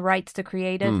illogical, right's the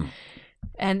creative.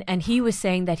 And he was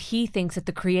saying that he thinks that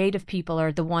the creative people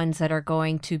are the ones that are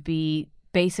going to be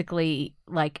basically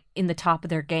like in the top of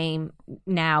their game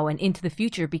now and into the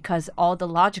future, because all the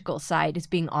logical side is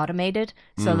being automated.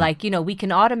 So like, you know, we can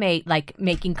automate like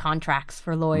making contracts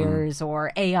for lawyers,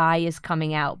 or AI is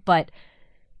coming out, but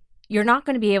you're not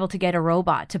going to be able to get a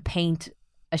robot to paint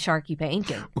a Sharkey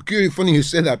painting. Well, funny you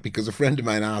say that, because a friend of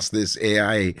mine asked this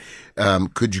AI,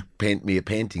 could you paint me a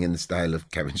painting in the style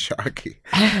of Kevin Sharkey?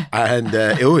 And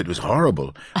it was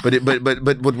horrible. But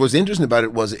what was interesting about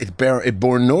it was it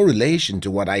bore no relation to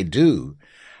what I do.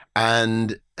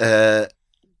 And I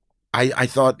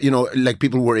thought, you know, like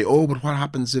people worry, oh, but what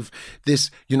happens if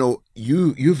this, you know,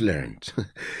 you've learned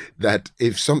that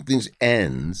if something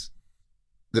ends,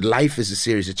 that life is a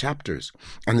series of chapters,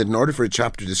 and that in order for a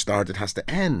chapter to start, it has to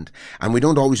end. And we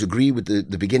don't always agree with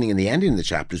the beginning and the ending of the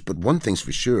chapters, but one thing's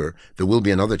for sure, there will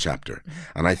be another chapter.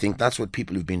 And I think that's what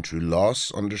people who've been through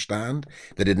loss understand,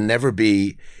 that it'll never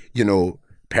be, you know,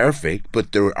 perfect,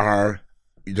 but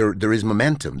there is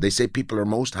momentum. They say people are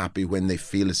most happy when they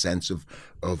feel a sense of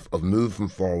moving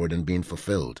forward and being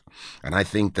fulfilled. And I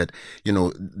think that, you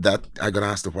know, that I got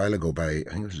asked a while ago by, I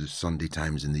think it was the Sunday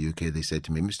Times in the UK, they said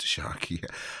to me, Mr. Sharkey,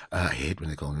 I hate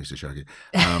when they call me Mr. Sharkey.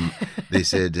 They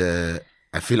said,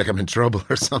 I feel like I'm in trouble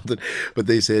or something. But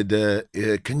they said,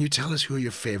 can you tell us who are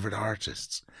your favorite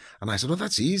artists? And I said, oh,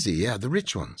 that's easy. Yeah, the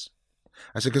rich ones.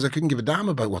 I said, because I couldn't give a damn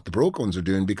about what the broke ones are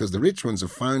doing, because the rich ones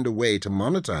have found a way to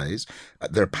monetize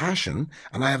their passion.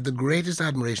 And I have the greatest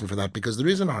admiration for that, because there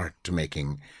is an art to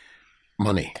making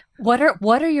money. What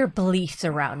are your beliefs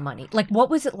around money? Like,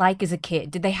 what was it like as a kid?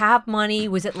 Did they have money?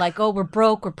 Was it like, oh, we're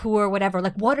broke, we're poor, whatever?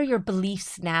 Like, what are your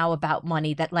beliefs now about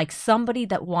money that, like, somebody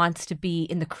that wants to be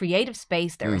in the creative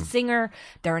space, they're a singer,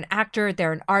 they're an actor,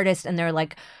 they're an artist, and they're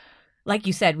like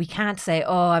you said, we can't say,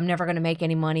 oh, I'm never going to make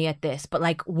any money at this. But,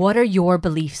 like, what are your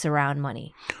beliefs around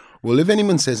money? Well, if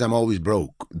anyone says I'm always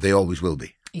broke, they always will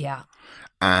be. Yeah.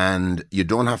 And you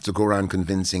don't have to go around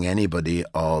convincing anybody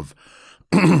of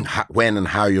when and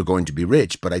how you're going to be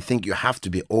rich, but I think you have to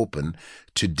be open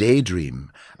to daydream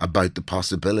about the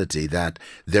possibility that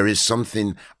there is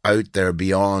something out there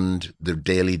beyond the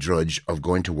daily drudge of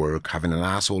going to work, having an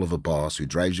asshole of a boss who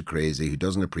drives you crazy, who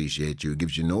doesn't appreciate you, who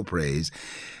gives you no praise.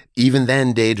 Even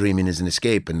then, daydreaming is an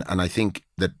escape. And I think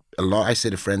that a lot, I say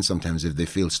to friends sometimes, if they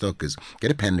feel stuck, is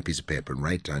get a pen and a piece of paper and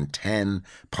write down 10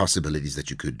 possibilities that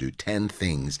you could do, 10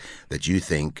 things that you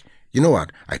think, you know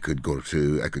what, I could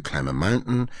climb a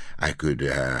mountain, I could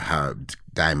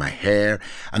dye my hair.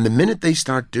 And the minute they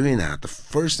start doing that, the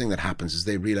first thing that happens is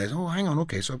they realize, oh, hang on,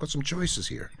 okay, so I've got some choices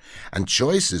here. And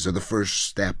choices are the first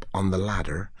step on the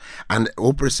ladder. And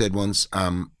Oprah said once,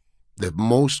 the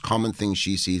most common thing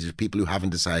she sees is people who haven't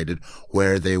decided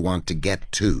where they want to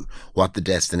get to, what the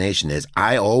destination is.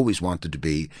 I always wanted to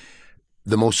be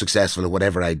the most successful at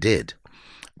whatever I did.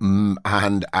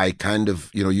 And I kind of,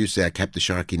 you say I kept the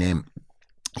Sharkey name.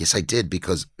 Yes, I did,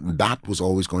 because that was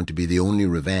always going to be the only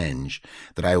revenge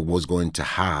that I was going to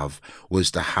have,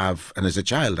 and as a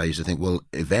child, I used to think, well,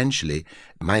 eventually,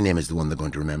 my name is the one they're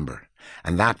going to remember.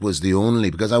 And that was the only,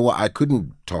 because I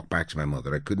couldn't talk back to my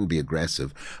mother, I couldn't be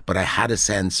aggressive, but I had a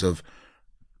sense of,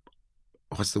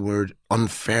 what's the word,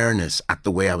 unfairness at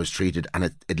the way I was treated, and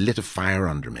it lit a fire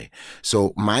under me.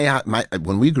 So my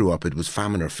when we grew up, it was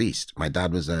famine or feast. My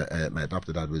adopted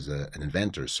dad was an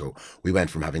inventor, so we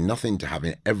went from having nothing to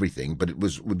having everything, but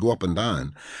would go up and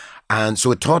down. And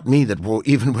so it taught me that, well,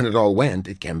 even when it all went,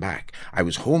 it came back. I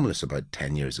was homeless about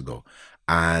 10 years ago,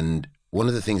 and one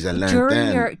of the things I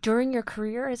learned during your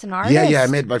career as an artist? Yeah, I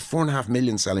made about 4.5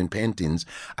 million selling paintings,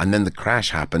 and then the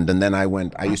crash happened, and then I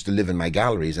used to live in my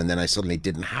galleries, and then I suddenly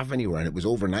didn't have anywhere, and it was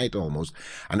overnight almost,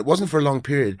 and it wasn't for a long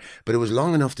period, but it was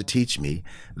long enough to teach me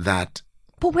that.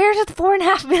 But where did the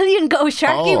 4.5 million go,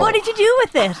 Sharky? What did you do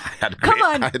with it?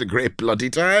 I had a great bloody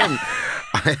time.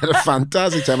 I had a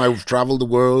fantastic time. I traveled the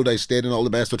world. I stayed in all the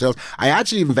best hotels. I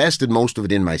actually invested most of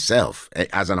it in myself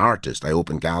as an artist. I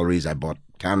opened galleries. I bought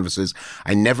canvases.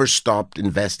 I never stopped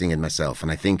investing in myself.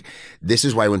 And I think this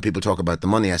is why when people talk about the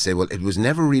money, I say, well, it was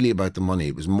never really about the money.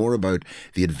 It was more about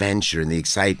the adventure and the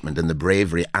excitement and the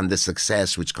bravery and the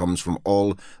success which comes from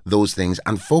all those things,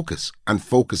 and focus and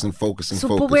focus and focus and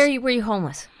focus. But were you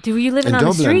homeless? Were you living on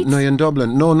Dublin? The streets? No, in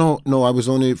Dublin. No. It was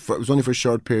only for a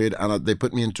short period, and they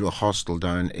put me into a hostel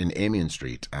down in Amiens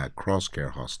Street, a cross-care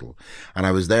hostel, and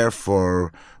I was there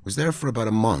for about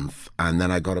a month, and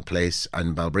then I got a place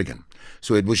in Balbriggan.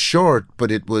 So it was short,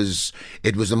 but it was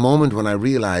a moment when I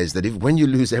realized that when you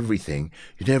lose everything,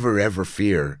 you never ever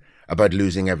fear about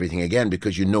losing everything again,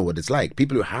 because you know what it's like.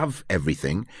 People who have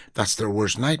everything, that's their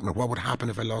worst nightmare. What would happen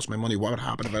if I lost my money? What would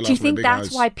happen if I lost my big house? Do you think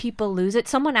that's why people lose it?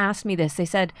 Someone asked me this. They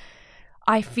said,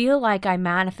 I feel like I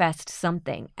manifest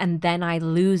something and then I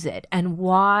lose it. And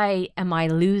why am I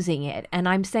losing it? And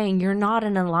I'm saying you're not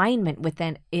in alignment with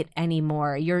it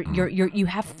anymore. You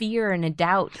have fear and a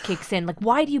doubt kicks in. Like,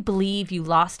 why do you believe you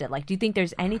lost it? Like, do you think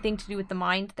there's anything to do with the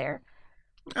mind there?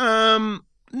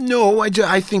 No,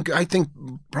 I think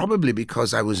probably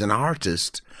because I was an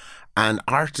artist, and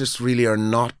artists really are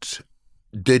not.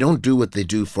 They don't do what they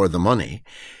do for the money.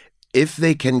 If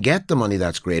they can get the money,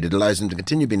 that's great. It allows them to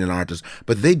continue being an artist,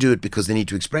 but they do it because they need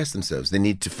to express themselves. They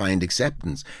need to find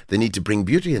acceptance. They need to bring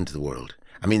beauty into the world.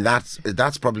 I mean, that's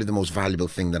probably the most valuable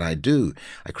thing that I do.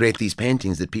 I create these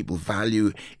paintings that people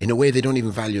value in a way they don't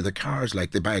even value their cars. Like,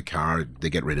 they buy a car,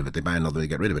 they get rid of it. They buy another, they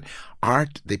get rid of it.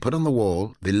 Art, they put on the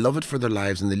wall, they love it for their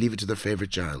lives, and they leave it to their favourite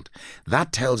child.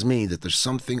 That tells me that there's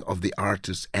something of the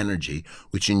artist's energy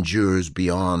which endures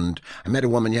beyond. I met a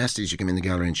woman yesterday, she came in the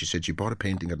gallery and she said she bought a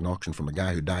painting at an auction from a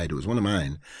guy who died. It was one of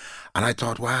mine. And I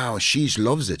thought, wow, she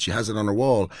loves it. She has it on her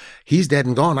wall. He's dead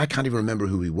and gone. I can't even remember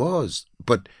who he was.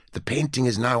 But the painting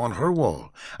is now on her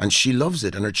wall, and she loves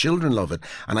it, and her children love it.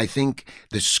 And I think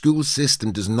the school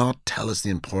system does not tell us the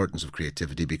importance of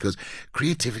creativity, because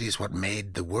creativity is what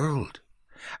made the world.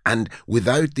 And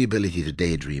without the ability to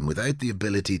daydream, without the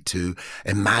ability to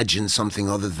imagine something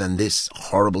other than this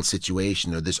horrible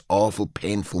situation or this awful,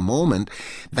 painful moment,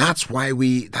 that's why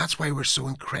we're so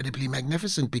incredibly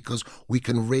magnificent, because we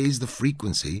can raise the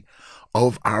frequency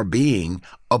of our being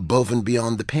above and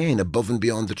beyond the pain, above and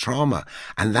beyond the trauma.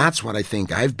 And that's what I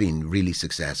think I've been really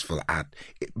successful at,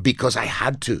 because I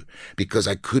had to, because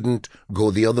I couldn't go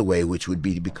the other way, which would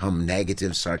be to become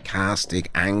negative,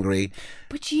 sarcastic, angry.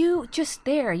 But you just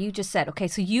said, okay,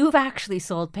 so you've actually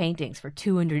sold paintings for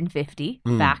 250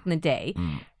 back in the day.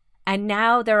 And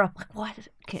now they're up like what?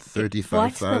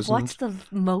 35,000. What's the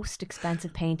most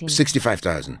expensive painting?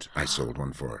 65,000 I sold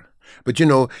one for. But you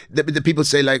know, the people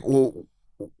say like, well,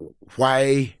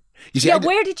 why? You see,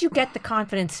 where did you get the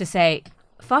confidence to say,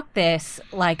 fuck this,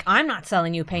 like I'm not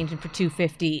selling you a painting for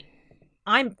 250.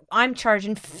 I'm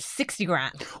charging 60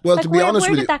 grand. Well, like, to be honest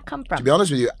with you, where did that come from? To be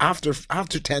honest with you, after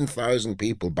 10,000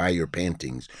 people buy your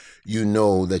paintings, you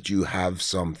know that you have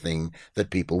something that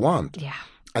people want. Yeah.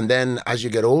 And then as you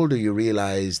get older, you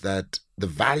realize that the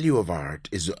value of art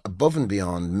is above and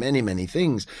beyond many, many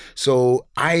things. So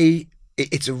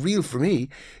it's a real, for me,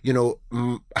 you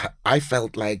know, I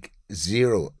felt like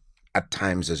zero at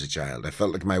times as a child. I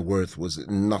felt like my worth was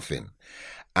nothing.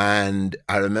 And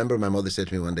I remember my mother said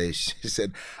to me one day, she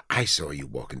said, I saw you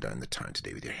walking down the town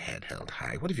today with your head held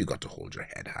high. What have you got to hold your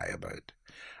head high about?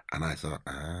 And I thought,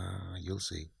 you'll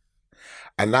see.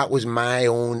 And that was my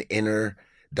own inner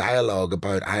dialogue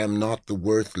about, I am not the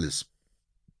worthless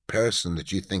person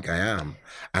that you think I am.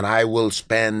 And I will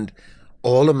spend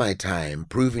all of my time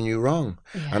proving you wrong.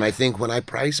 Yeah. And I think when I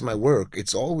price my work,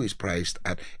 it's always priced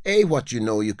at what you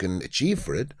know you can achieve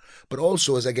for it, but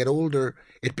also as I get older,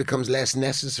 it becomes less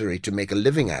necessary to make a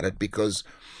living at it because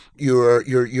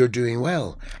you're doing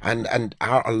well. And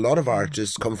a lot of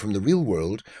artists come from the real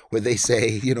world where they say,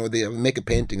 you know, they make a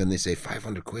painting and they say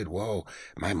 500 quid. Whoa,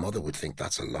 my mother would think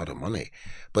that's a lot of money.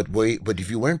 But if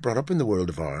you weren't brought up in the world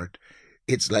of art,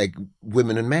 it's like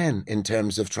women and men in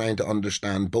terms of trying to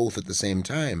understand both at the same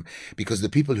time. Because the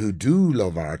people who do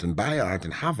love art and buy art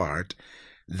and have art,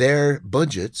 their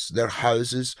budgets, their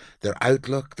houses, their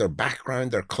outlook, their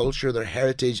background, their culture, their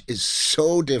heritage is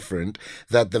so different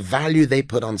that the value they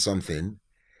put on something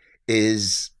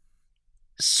is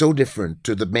so different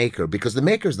to the maker, because the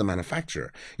maker is the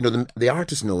manufacturer. You know, the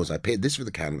artist knows I paid this for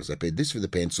the canvas, I paid this for the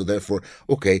paint, so therefore,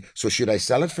 okay, so should I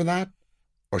sell it for that?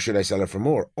 Or should I sell it for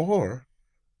more? Or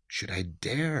should I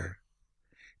dare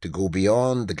to go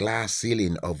beyond the glass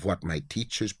ceiling of what my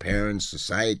teachers, parents,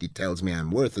 society tells me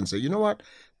I'm worth and say, you know what?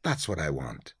 That's what I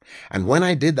want. And when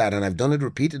I did that, and I've done it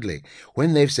repeatedly,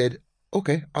 when they've said,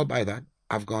 okay, I'll buy that,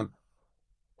 I've gone,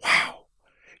 wow.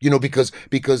 You know, because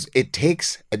it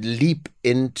takes a leap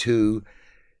into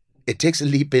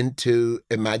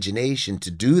imagination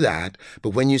to do that. But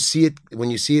when you see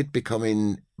it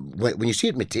becoming, when you see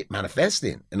it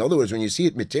manifesting, in other words, when you see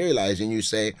it materializing, you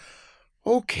say,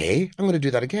 okay, I'm going to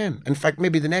do that again. In fact,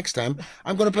 maybe the next time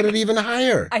I'm going to put it even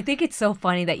higher. I think it's so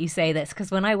funny that you say this, because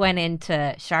when I went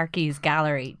into Sharkey's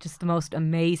gallery, just the most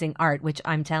amazing art, which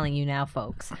I'm telling you now,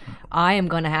 folks, I am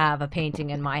going to have a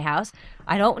painting in my house.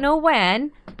 I don't know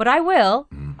when, but I will.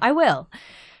 I will.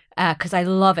 Because I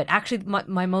love it. Actually,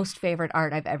 my most favorite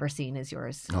art I've ever seen is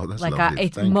yours. Oh, that's lovely.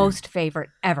 It's most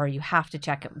favorite ever. You have to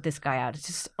check this guy out. It's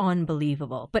just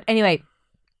unbelievable. But anyway,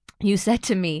 you said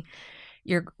to me,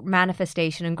 your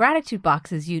manifestation and gratitude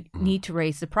boxes, you need to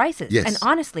raise the prices. Yes. And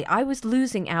honestly, I was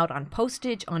losing out on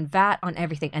postage, on VAT, on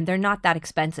everything. And they're not that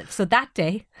expensive. So that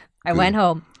day, I went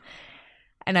home.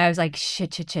 And I was like,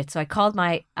 shit. So I called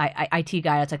my IT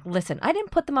guy. I was like, listen, I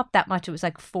didn't put them up that much. It was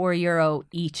like €4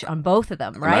 each on both of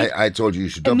them, right? And I told you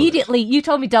should double immediately. You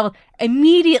told me double.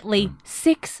 Immediately,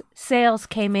 6 sales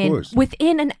came in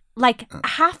within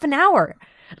half an hour.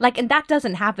 And that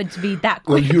doesn't happen to be that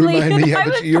quickly.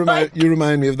 Well, you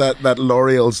remind me of that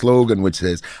L'Oreal slogan which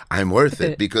says, I'm worth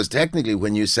it. Because technically,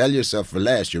 when you sell yourself for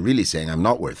less, you're really saying, I'm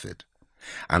not worth it.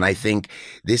 And I think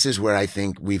this is where I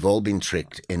think we've all been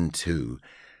tricked into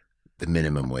the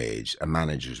minimum wage, a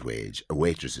manager's wage, a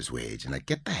waitress's wage. And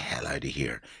get the hell out of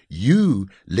here. You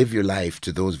live your life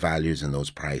to those values and those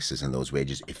prices and those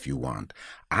wages if you want.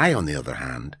 I, on the other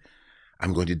hand,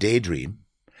 I'm going to daydream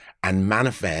and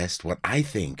manifest what I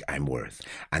think I'm worth.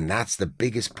 And that's the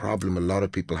biggest problem a lot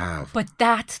of people have. But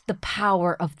that's the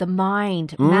power of the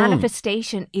mind.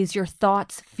 Manifestation is your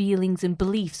thoughts, feelings, and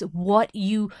beliefs. What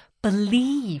you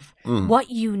believe,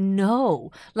 what you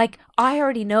know. I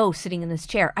already know, sitting in this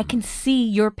chair, I can see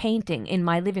your painting in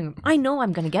my living room. I know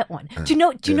I'm going to get one. Do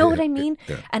you know what I mean?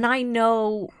 Yeah. And I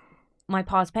know my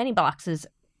pause penny boxes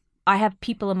I have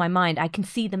people in my mind, I can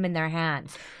see them in their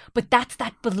hands. But that's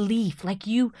that belief, like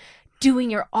you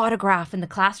doing your autograph in the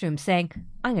classroom saying,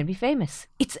 I'm going to be famous.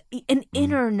 It's an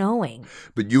inner knowing.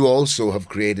 But you also have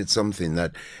created something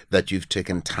that you've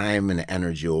taken time and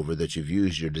energy over, that you've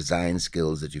used your design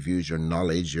skills, that you've used your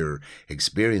knowledge, your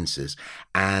experiences,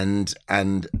 and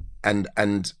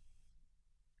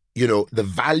you know, the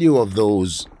value of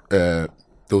those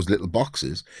little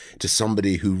boxes to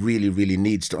somebody who really, really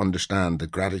needs to understand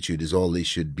that gratitude is all they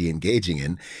should be engaging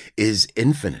in is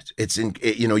infinite.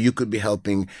 You know, you could be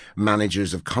helping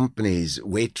managers of companies,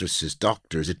 waitresses,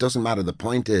 doctors. It doesn't matter. The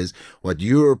point is what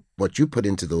you put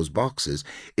into those boxes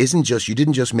isn't just, you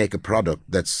didn't just make a product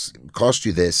that's cost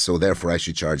you this, so therefore I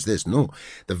should charge this. No,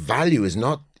 the value is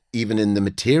not even in the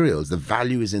materials. The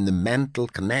value is in the mental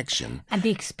connection. And the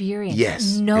experience.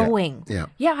 Yes. Knowing.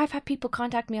 Yeah. I've had people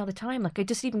contact me all the time. Like, I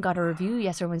just even got a review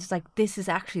yesterday when it's like, this is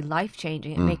actually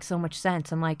life-changing. It makes so much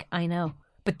sense. I'm like, I know.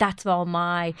 But that's all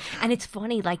and it's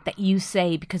funny, like, that you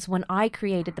say, because when I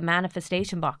created the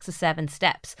manifestation box, the 7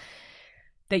 steps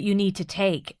that you need to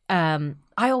take,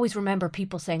 I always remember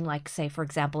people saying, like, say, for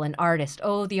example, an artist,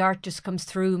 oh, the art just comes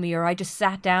through me, or I just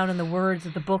sat down and the words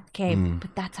of the book came.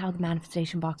 But that's how the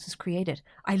manifestation box was created.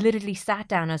 I literally sat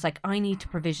down. I was like, I need to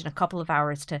provision a couple of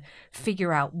hours to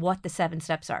figure out what the 7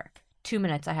 steps are. 2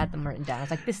 minutes, I had them written down. I was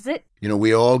like, this is it. You know,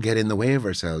 we all get in the way of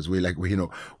ourselves. We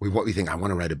think, I want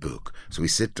to write a book. So we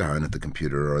sit down at the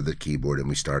computer or the keyboard and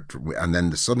we start, and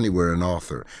then suddenly we're an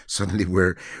author. Suddenly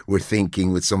we're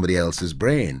thinking with somebody else's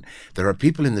brain. There are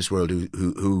people in this world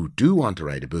who do want to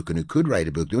write a book and who could write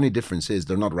a book. The only difference is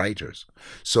they're not writers.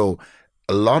 So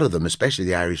a lot of them, especially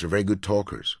the Irish, are very good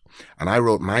talkers. And I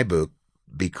wrote my book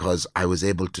because I was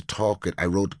able to talk it. I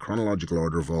wrote the chronological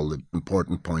order of all the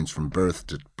important points from birth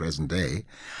to present day.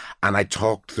 And I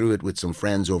talked through it with some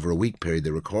friends over a week period.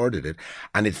 They recorded it.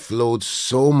 And it flowed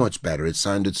so much better. It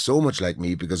sounded so much like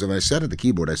me, because when I sat at the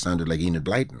keyboard, I sounded like Enid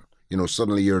Blyton. You know,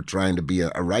 suddenly you're trying to be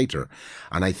a writer.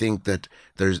 And I think that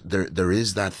there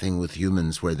is that thing with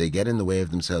humans where they get in the way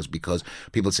of themselves because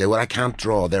people say, well, I can't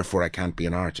draw, therefore I can't be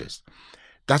an artist.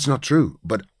 That's not true.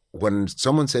 But when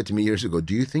someone said to me years ago,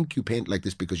 do you think you paint like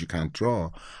this because you can't draw?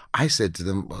 I said to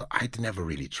them, well, I'd never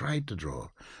really tried to draw.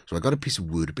 So I got a piece of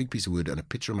wood, a big piece of wood, and a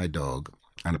picture of my dog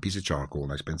and a piece of charcoal.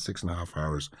 And I spent 6.5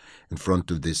 hours in front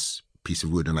of this piece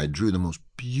of wood, and I drew the most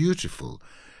beautiful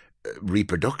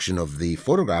reproduction of the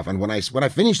photograph. And when I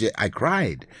finished it, I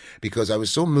cried because I was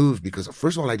so moved, because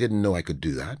first of all, I didn't know I could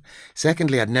do that.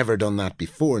 Secondly, I'd never done that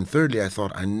before. And thirdly, I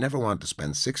thought I never want to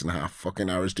spend 6.5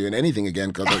 fucking hours doing anything again,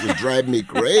 because it would drive me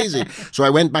crazy. So I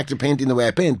went back to painting the way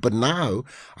I paint. But now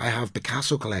I have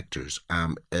Picasso collectors.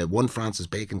 One Francis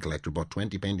Bacon collector bought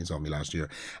 20 paintings of me last year.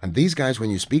 And these guys, when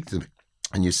you speak to them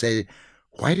and you say,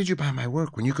 why did you buy my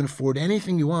work when you can afford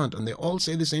anything you want? And they all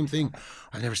say the same thing.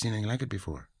 I've never seen anything like it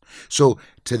before. So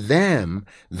to them,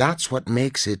 that's what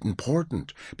makes it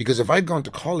important. Because if I'd gone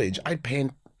to college, I'd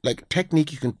paint, like,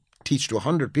 technique you can teach to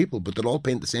 100 people, but they'll all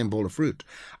paint the same bowl of fruit.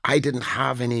 I didn't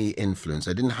have any influence.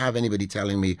 I didn't have anybody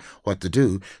telling me what to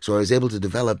do. So I was able to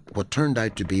develop what turned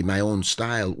out to be my own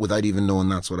style without even knowing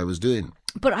that's what I was doing.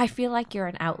 But I feel like you're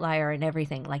an outlier in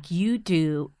everything. Like, you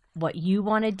do what you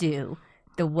want to do,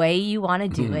 the way you want to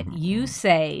do it. You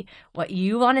say what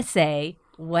you want to say,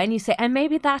 when you say, and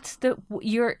maybe that's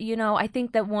I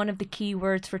think that one of the key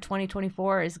words for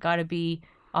 2024 has got to be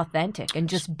authentic and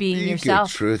just being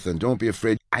yourself. Speak your truth and don't be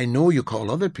afraid. I know you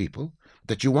call other people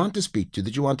that you want to speak to,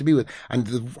 that you want to be with. And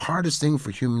the hardest thing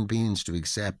for human beings to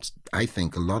accept, I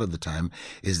think, a lot of the time,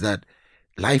 is that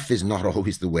life is not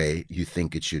always the way you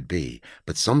think it should be.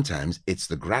 But sometimes it's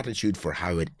the gratitude for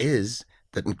how it is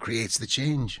that creates the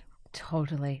change.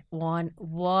 Totally.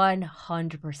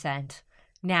 100%.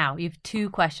 Now, you have 2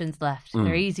 questions left.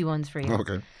 They're easy ones for you.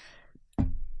 Okay.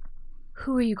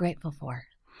 Who are you grateful for?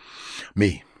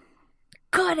 Me.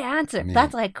 Good answer. Me.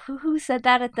 That's like, who said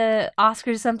that at the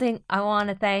Oscars or something? I want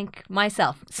to thank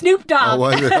myself. Snoop Dogg. Oh,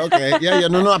 was it? Okay. Yeah.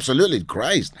 No, absolutely.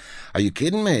 Christ. Are you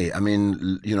kidding me? I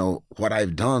mean, you know, what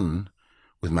I've done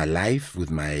with my life, with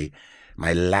my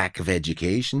lack of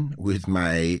education,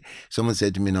 someone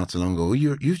said to me not so long ago,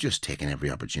 you've just taken every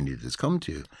opportunity that's come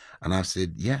to you. And I've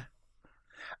said, yeah.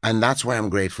 And that's why I'm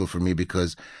grateful for me,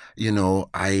 because, you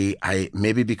know, I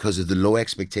maybe because of the low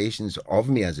expectations of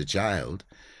me as a child,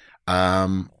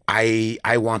 I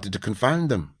wanted to confound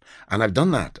them. And I've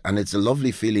done that. And it's a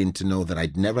lovely feeling to know that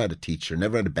I'd never had a teacher,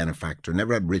 never had a benefactor,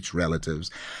 never had rich relatives.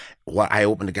 Well, I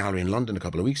opened a gallery in London a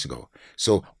couple of weeks ago.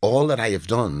 So all that I have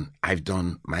done, I've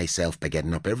done myself by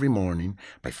getting up every morning,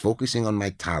 by focusing on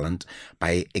my talent,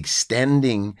 by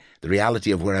extending the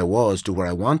reality of where I was to where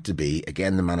I want to be,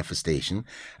 again, the manifestation.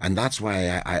 And that's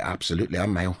why I absolutely,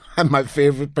 I'm my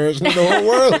favorite person in the whole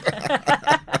world.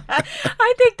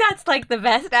 I think that's like the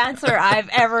best answer I've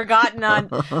ever gotten on.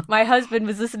 My husband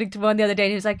was listening to one the other day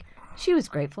and he was like, she was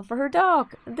grateful for her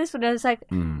dog. This one, I was like,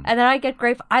 and then I get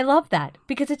grateful. I love that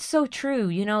because it's so true,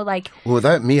 you know, like. Well,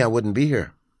 without me, I wouldn't be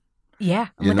here. Yeah,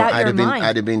 you know, without your mind.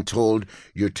 I'd have been told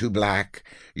you're too black,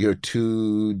 you're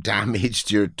too damaged,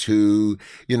 you're too,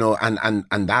 you know,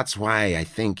 and that's why I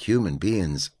think human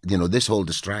beings, you know, this whole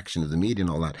distraction of the media and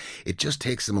all that, it just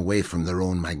takes them away from their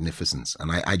own magnificence.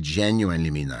 And I genuinely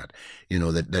mean that, you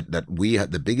know, that we have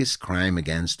the biggest crime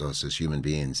against us as human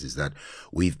beings is that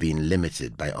we've been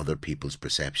limited by other people's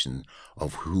perception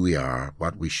of who we are,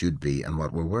 what we should be, and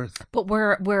what we're worth. But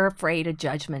we're afraid of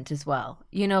judgment as well.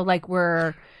 You know, like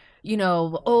we're. You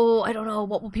know, oh, I don't know,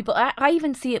 what will people... I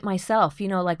even see it myself, you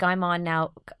know, like I'm on now,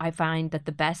 I find that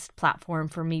the best platform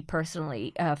for me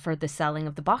personally for the selling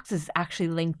of the boxes is actually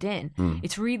LinkedIn.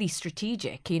 It's really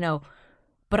strategic, you know,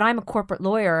 but I'm a corporate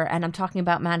lawyer and I'm talking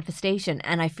about manifestation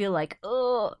and I feel like,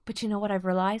 oh, but you know what I've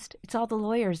realized? It's all the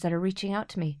lawyers that are reaching out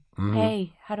to me.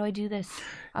 Hey, how do I do this?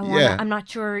 I'm not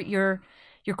sure you're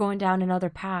going down another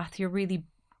path. You're really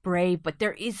brave, but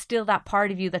there is still that part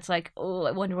of you that's like, oh,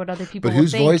 I wonder what other people will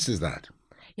think. But whose voice is that?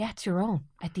 Yeah, it's your own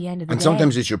at the end of the day. And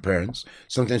sometimes it's your parents,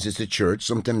 sometimes it's the church,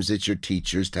 sometimes it's your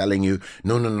teachers telling you,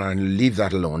 no, leave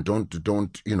that alone.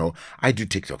 Don't, you know. I do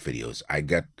TikTok videos. I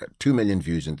get 2 million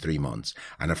views in 3 months.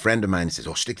 And a friend of mine says,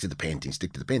 oh, stick to the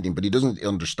painting. But he doesn't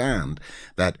understand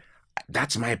that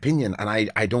that's my opinion. And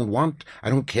I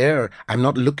don't care. I'm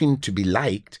not looking to be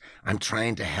liked. I'm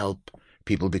trying to help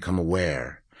people become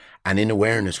aware. And in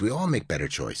awareness, we all make better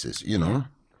choices, you know?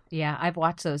 Yeah, I've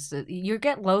watched those. You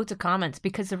get loads of comments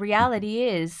because the reality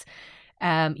is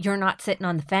you're not sitting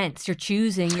on the fence. You're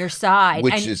choosing your side.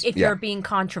 If you're being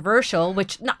controversial,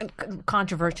 which not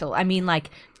controversial, I mean like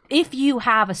if you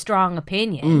have a strong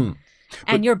opinion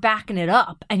and you're backing it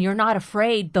up and you're not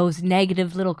afraid those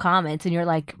negative little comments and you're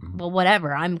like, well,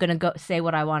 whatever, I'm going to go say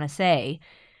what I want to say.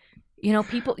 You know,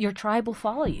 people, your tribe will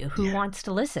follow you. Who wants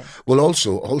to listen? Well,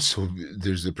 also,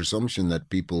 there's the presumption that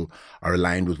people are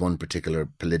aligned with one particular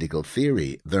political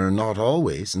theory. They're not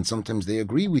always, and sometimes they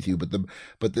agree with you. But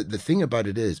the thing about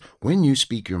it is, when you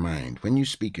speak your mind, when you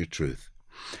speak your truth,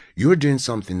 you're doing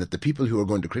something that the people who are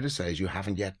going to criticize you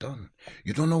haven't yet done.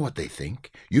 You don't know what they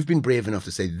think. You've been brave enough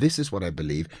to say, this is what I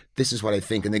believe, this is what I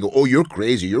think. And they go, oh, you're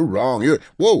crazy, you're wrong,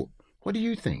 whoa. What do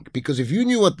you think? Because if you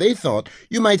knew what they thought,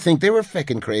 you might think they were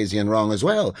feckin' crazy and wrong as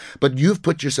well. But you've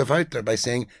put yourself out there by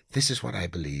saying, this is what I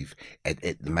believe.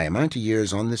 My amount of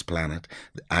years on this planet,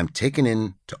 I'm taking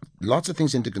in lots of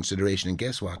things into consideration. And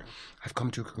guess what? I've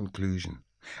come to a conclusion.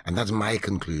 And that's my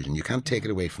conclusion. You can't take it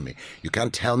away from me. You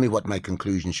can't tell me what my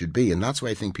conclusion should be. And that's why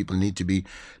I think people need to be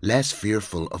less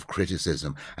fearful of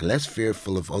criticism and less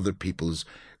fearful of other people's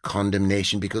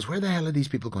condemnation, because where the hell are these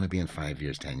people going to be in 5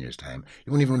 years, 10 years' time?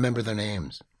 You won't even remember their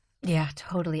names. Yeah,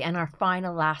 totally. And our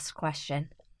final last question.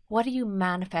 What are you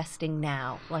manifesting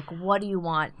now? Like, what do you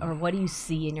want or what do you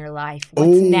see in your life?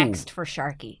 What's next for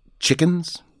Sharkey?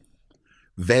 Chickens,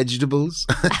 vegetables,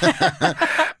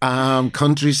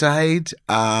 countryside,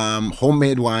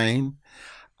 homemade wine,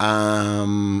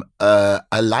 a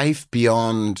life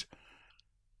beyond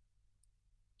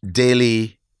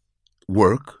daily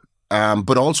work.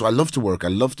 But also, I love to work. I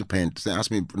love to paint. They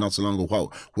asked me not so long ago,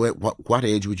 what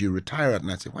age would you retire at? And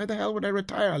I'd say, why the hell would I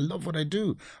retire? I love what I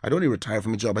do. I'd only retire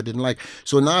from a job I didn't like.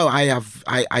 So now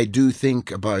I do think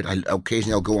about,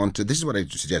 occasionally I'll go on to, this is what I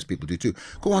suggest people do too,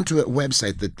 go on to a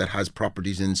website that has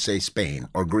properties in, say, Spain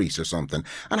or Greece or something,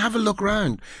 and have a look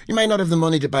around. You might not have the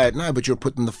money to buy it now, but you're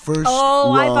putting the first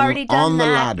rung I've already done on the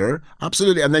that. ladder.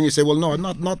 Absolutely. And then you say, well, no,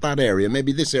 not that area,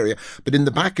 maybe this area. But in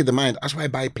the back of the mind, that's why I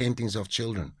buy paintings of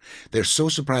children. They're so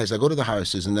surprised. I go to the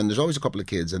houses and then there's always a couple of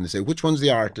kids and they say, which one's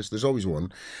the artist? There's always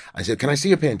one. I say, can I see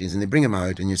your paintings? And they bring them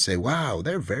out and you say, wow,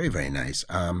 they're very, very nice.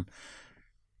 Have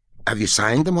you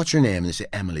signed them? What's your name? And they say,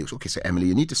 Emily. Okay, so Emily,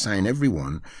 you need to sign every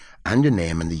one and your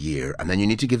name and the year, and then you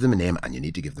need to give them a name and you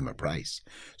need to give them a price.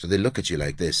 So they look at you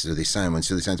like this. So they sign one.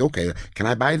 So they say, okay, can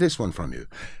I buy this one from you?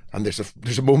 And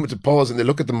there's a moment of pause and they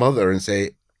look at the mother and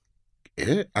say,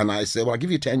 and I say, well, I'll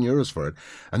give you €10 for it.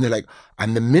 And they're like,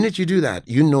 and the minute you do that,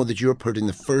 you know that you're putting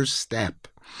the first step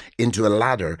into a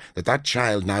ladder that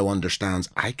child now understands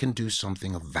I can do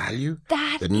something of value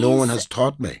that no one has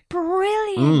taught me.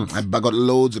 Brilliant. I got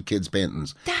loads of kids'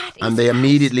 paintings. And they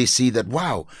immediately see that,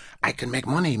 wow, I can make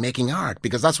money making art,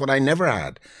 because that's what I never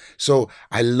had. So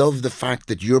I love the fact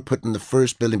that you're putting the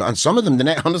first building. And some of them,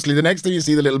 honestly, the next time you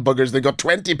see the little buggers, they've got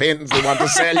 20 paintings they want to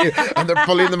sell you, and they're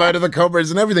pulling them out of the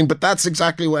cupboards and everything. But that's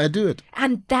exactly why I do it.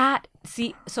 And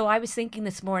so I was thinking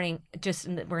this morning,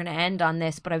 we're going to end on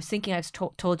this, but I was thinking, I've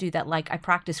told you that like I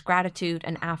practice gratitude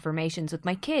and affirmations with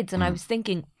my kids. And I was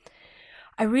thinking,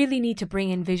 I really need to bring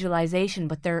in visualization,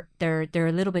 but they're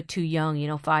a little bit too young,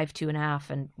 5, 2.5,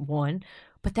 and 1.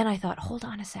 But then I thought, hold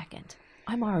on a second,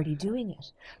 I'm already doing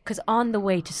it. Because on the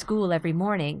way to school every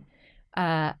morning,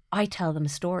 I tell them a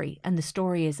story, and the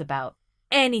story is about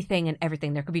anything and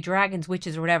everything. There could be dragons,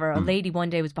 witches, or whatever. A lady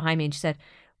one day was behind me and she said,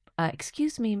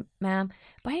 excuse me, ma'am,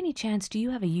 by any chance, do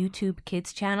you have a YouTube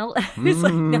kids channel? It's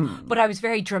like, no. But I was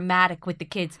very dramatic with the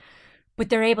kids, but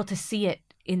they're able to see it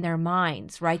in their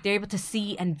minds, right? They're able to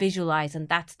see and visualize, and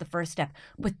that's the first step.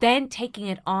 But then taking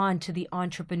it on to the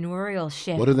entrepreneurial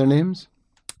shift. What are their names?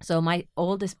 So my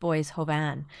oldest boy is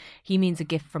Hovan. He means a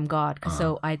gift from God.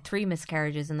 So I had 3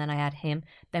 miscarriages, and then I had him.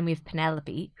 Then we have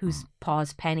Penelope, who's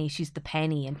Pa's Penny. She's the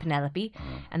Penny in Penelope.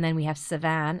 And then we have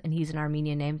Savan, and he's an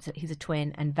Armenian name. So he's a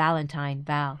twin. And Valentine,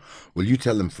 Val. Well, you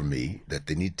tell them for me that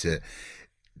they need to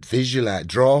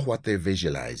draw what they're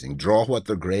visualizing, draw what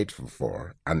they're grateful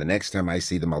for, and the next time I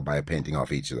see them, I'll buy a painting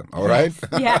off each of them. All right?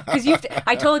 Yeah, because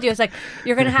I told you, I was like,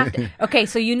 you're going to have to. Okay,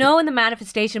 so in the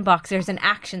manifestation box, there's an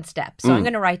action step. So I'm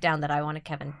going to write down that I want a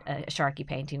Kevin Sharkey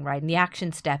painting, right? And the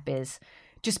action step is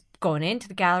just going into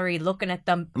the gallery, looking at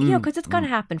them, because it's going to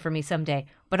happen for me someday.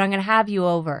 But I'm going to have you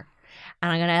over.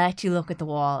 And I'm going to let you look at the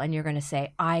wall, and you're going to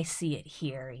say, I see it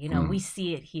here. We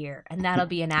see it here. And that'll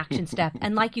be an action step.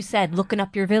 And like you said, looking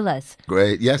up your villas.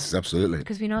 Great. Yes, absolutely.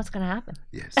 Because we know it's going to happen.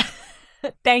 Yes.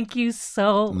 Thank you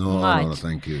so much. No,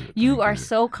 thank you. You are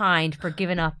so kind for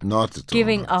giving up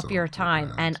your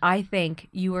time. And I think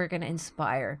you are going to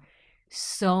inspire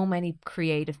so many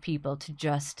creative people to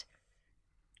just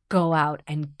go out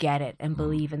and get it and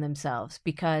believe in themselves.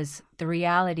 Because the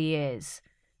reality is,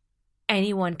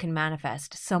 anyone can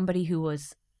manifest. Somebody who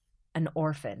was an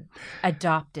orphan,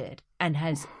 adopted, and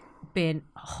has been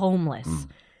homeless.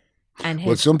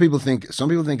 Well, some people think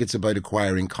it's about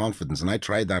acquiring confidence, and I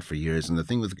tried that for years. And the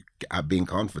thing with being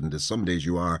confident is some days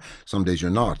you are, some days you're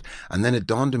not. And then it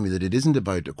dawned on me that it isn't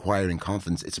about acquiring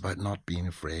confidence; it's about not being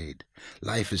afraid.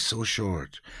 Life is so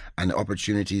short, and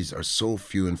opportunities are so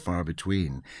few and far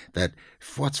between. That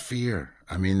what's fear?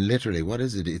 I mean, literally, what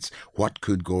is it? It's what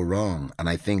could go wrong. And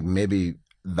I think maybe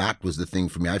that was the thing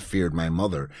for me. I feared my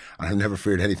mother. I've never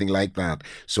feared anything like that.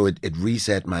 So it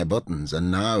reset my buttons.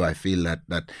 And now I feel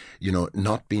that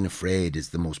not being afraid is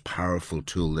the most powerful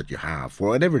tool that you have for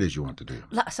whatever it is you want to do.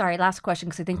 Sorry, last question,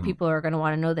 because I think people are going to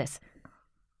want to know this.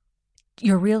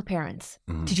 Your real parents,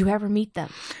 did you ever meet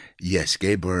them? Yes,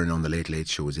 Gay Byrne on the Late Late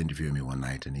Show was interviewing me one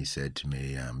night, and he said to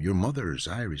me, your mother's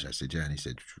Irish. I said, yeah. And he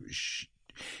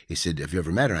said, have you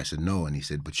ever met her? I said, no. And he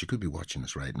said, but she could be watching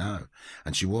us right now.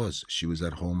 And she was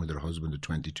at home with her husband of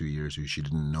 22 years, who he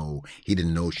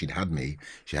didn't know she'd had me.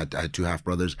 I had 2 half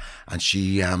brothers. And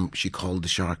she called the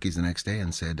Sharkeys the next day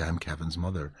and said, I'm Kevin's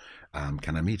mother.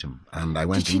 Can I meet him? And I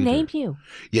went to meet her. Did she name you?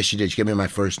 Yes, she did. She gave me my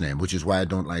first name, which is why I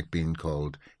don't like being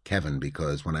called Kevin,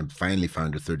 because when I finally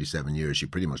found her 37 years, she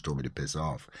pretty much told me to piss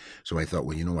off. So I thought,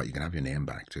 well, you know what? You can have your name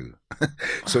back too.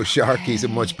 So Sharkey's a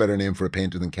much better name for a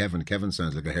painter than Kevin. Kevin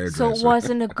sounds like a hairdresser. So it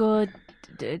wasn't a good...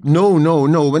 No.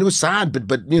 When it was sad,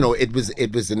 but it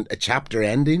was a chapter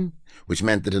ending, which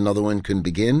meant that another one couldn't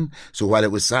begin. So while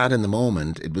it was sad in the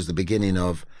moment, it was the beginning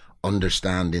of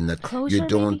understanding that closure, you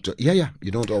don't you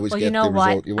don't always get the result you want.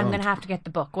 Well, you know what? I'm going to have to get the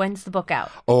book. When's the book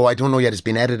out? Oh, I don't know yet. It's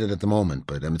been edited at the moment,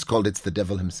 but it's called It's the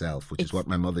Devil Himself, which is what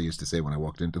my mother used to say when I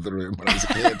walked into the room when I was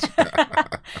a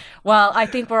kid. Well, I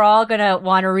think we're all going to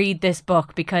want to read this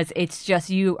book, because it's just,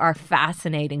 you are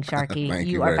fascinating, Sharkey. Thank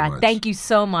you very much. Thank you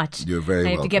so much. You're very welcome.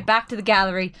 I have to get back to the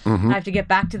gallery. I have to get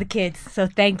back to the kids. So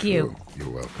thank you. You're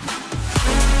welcome.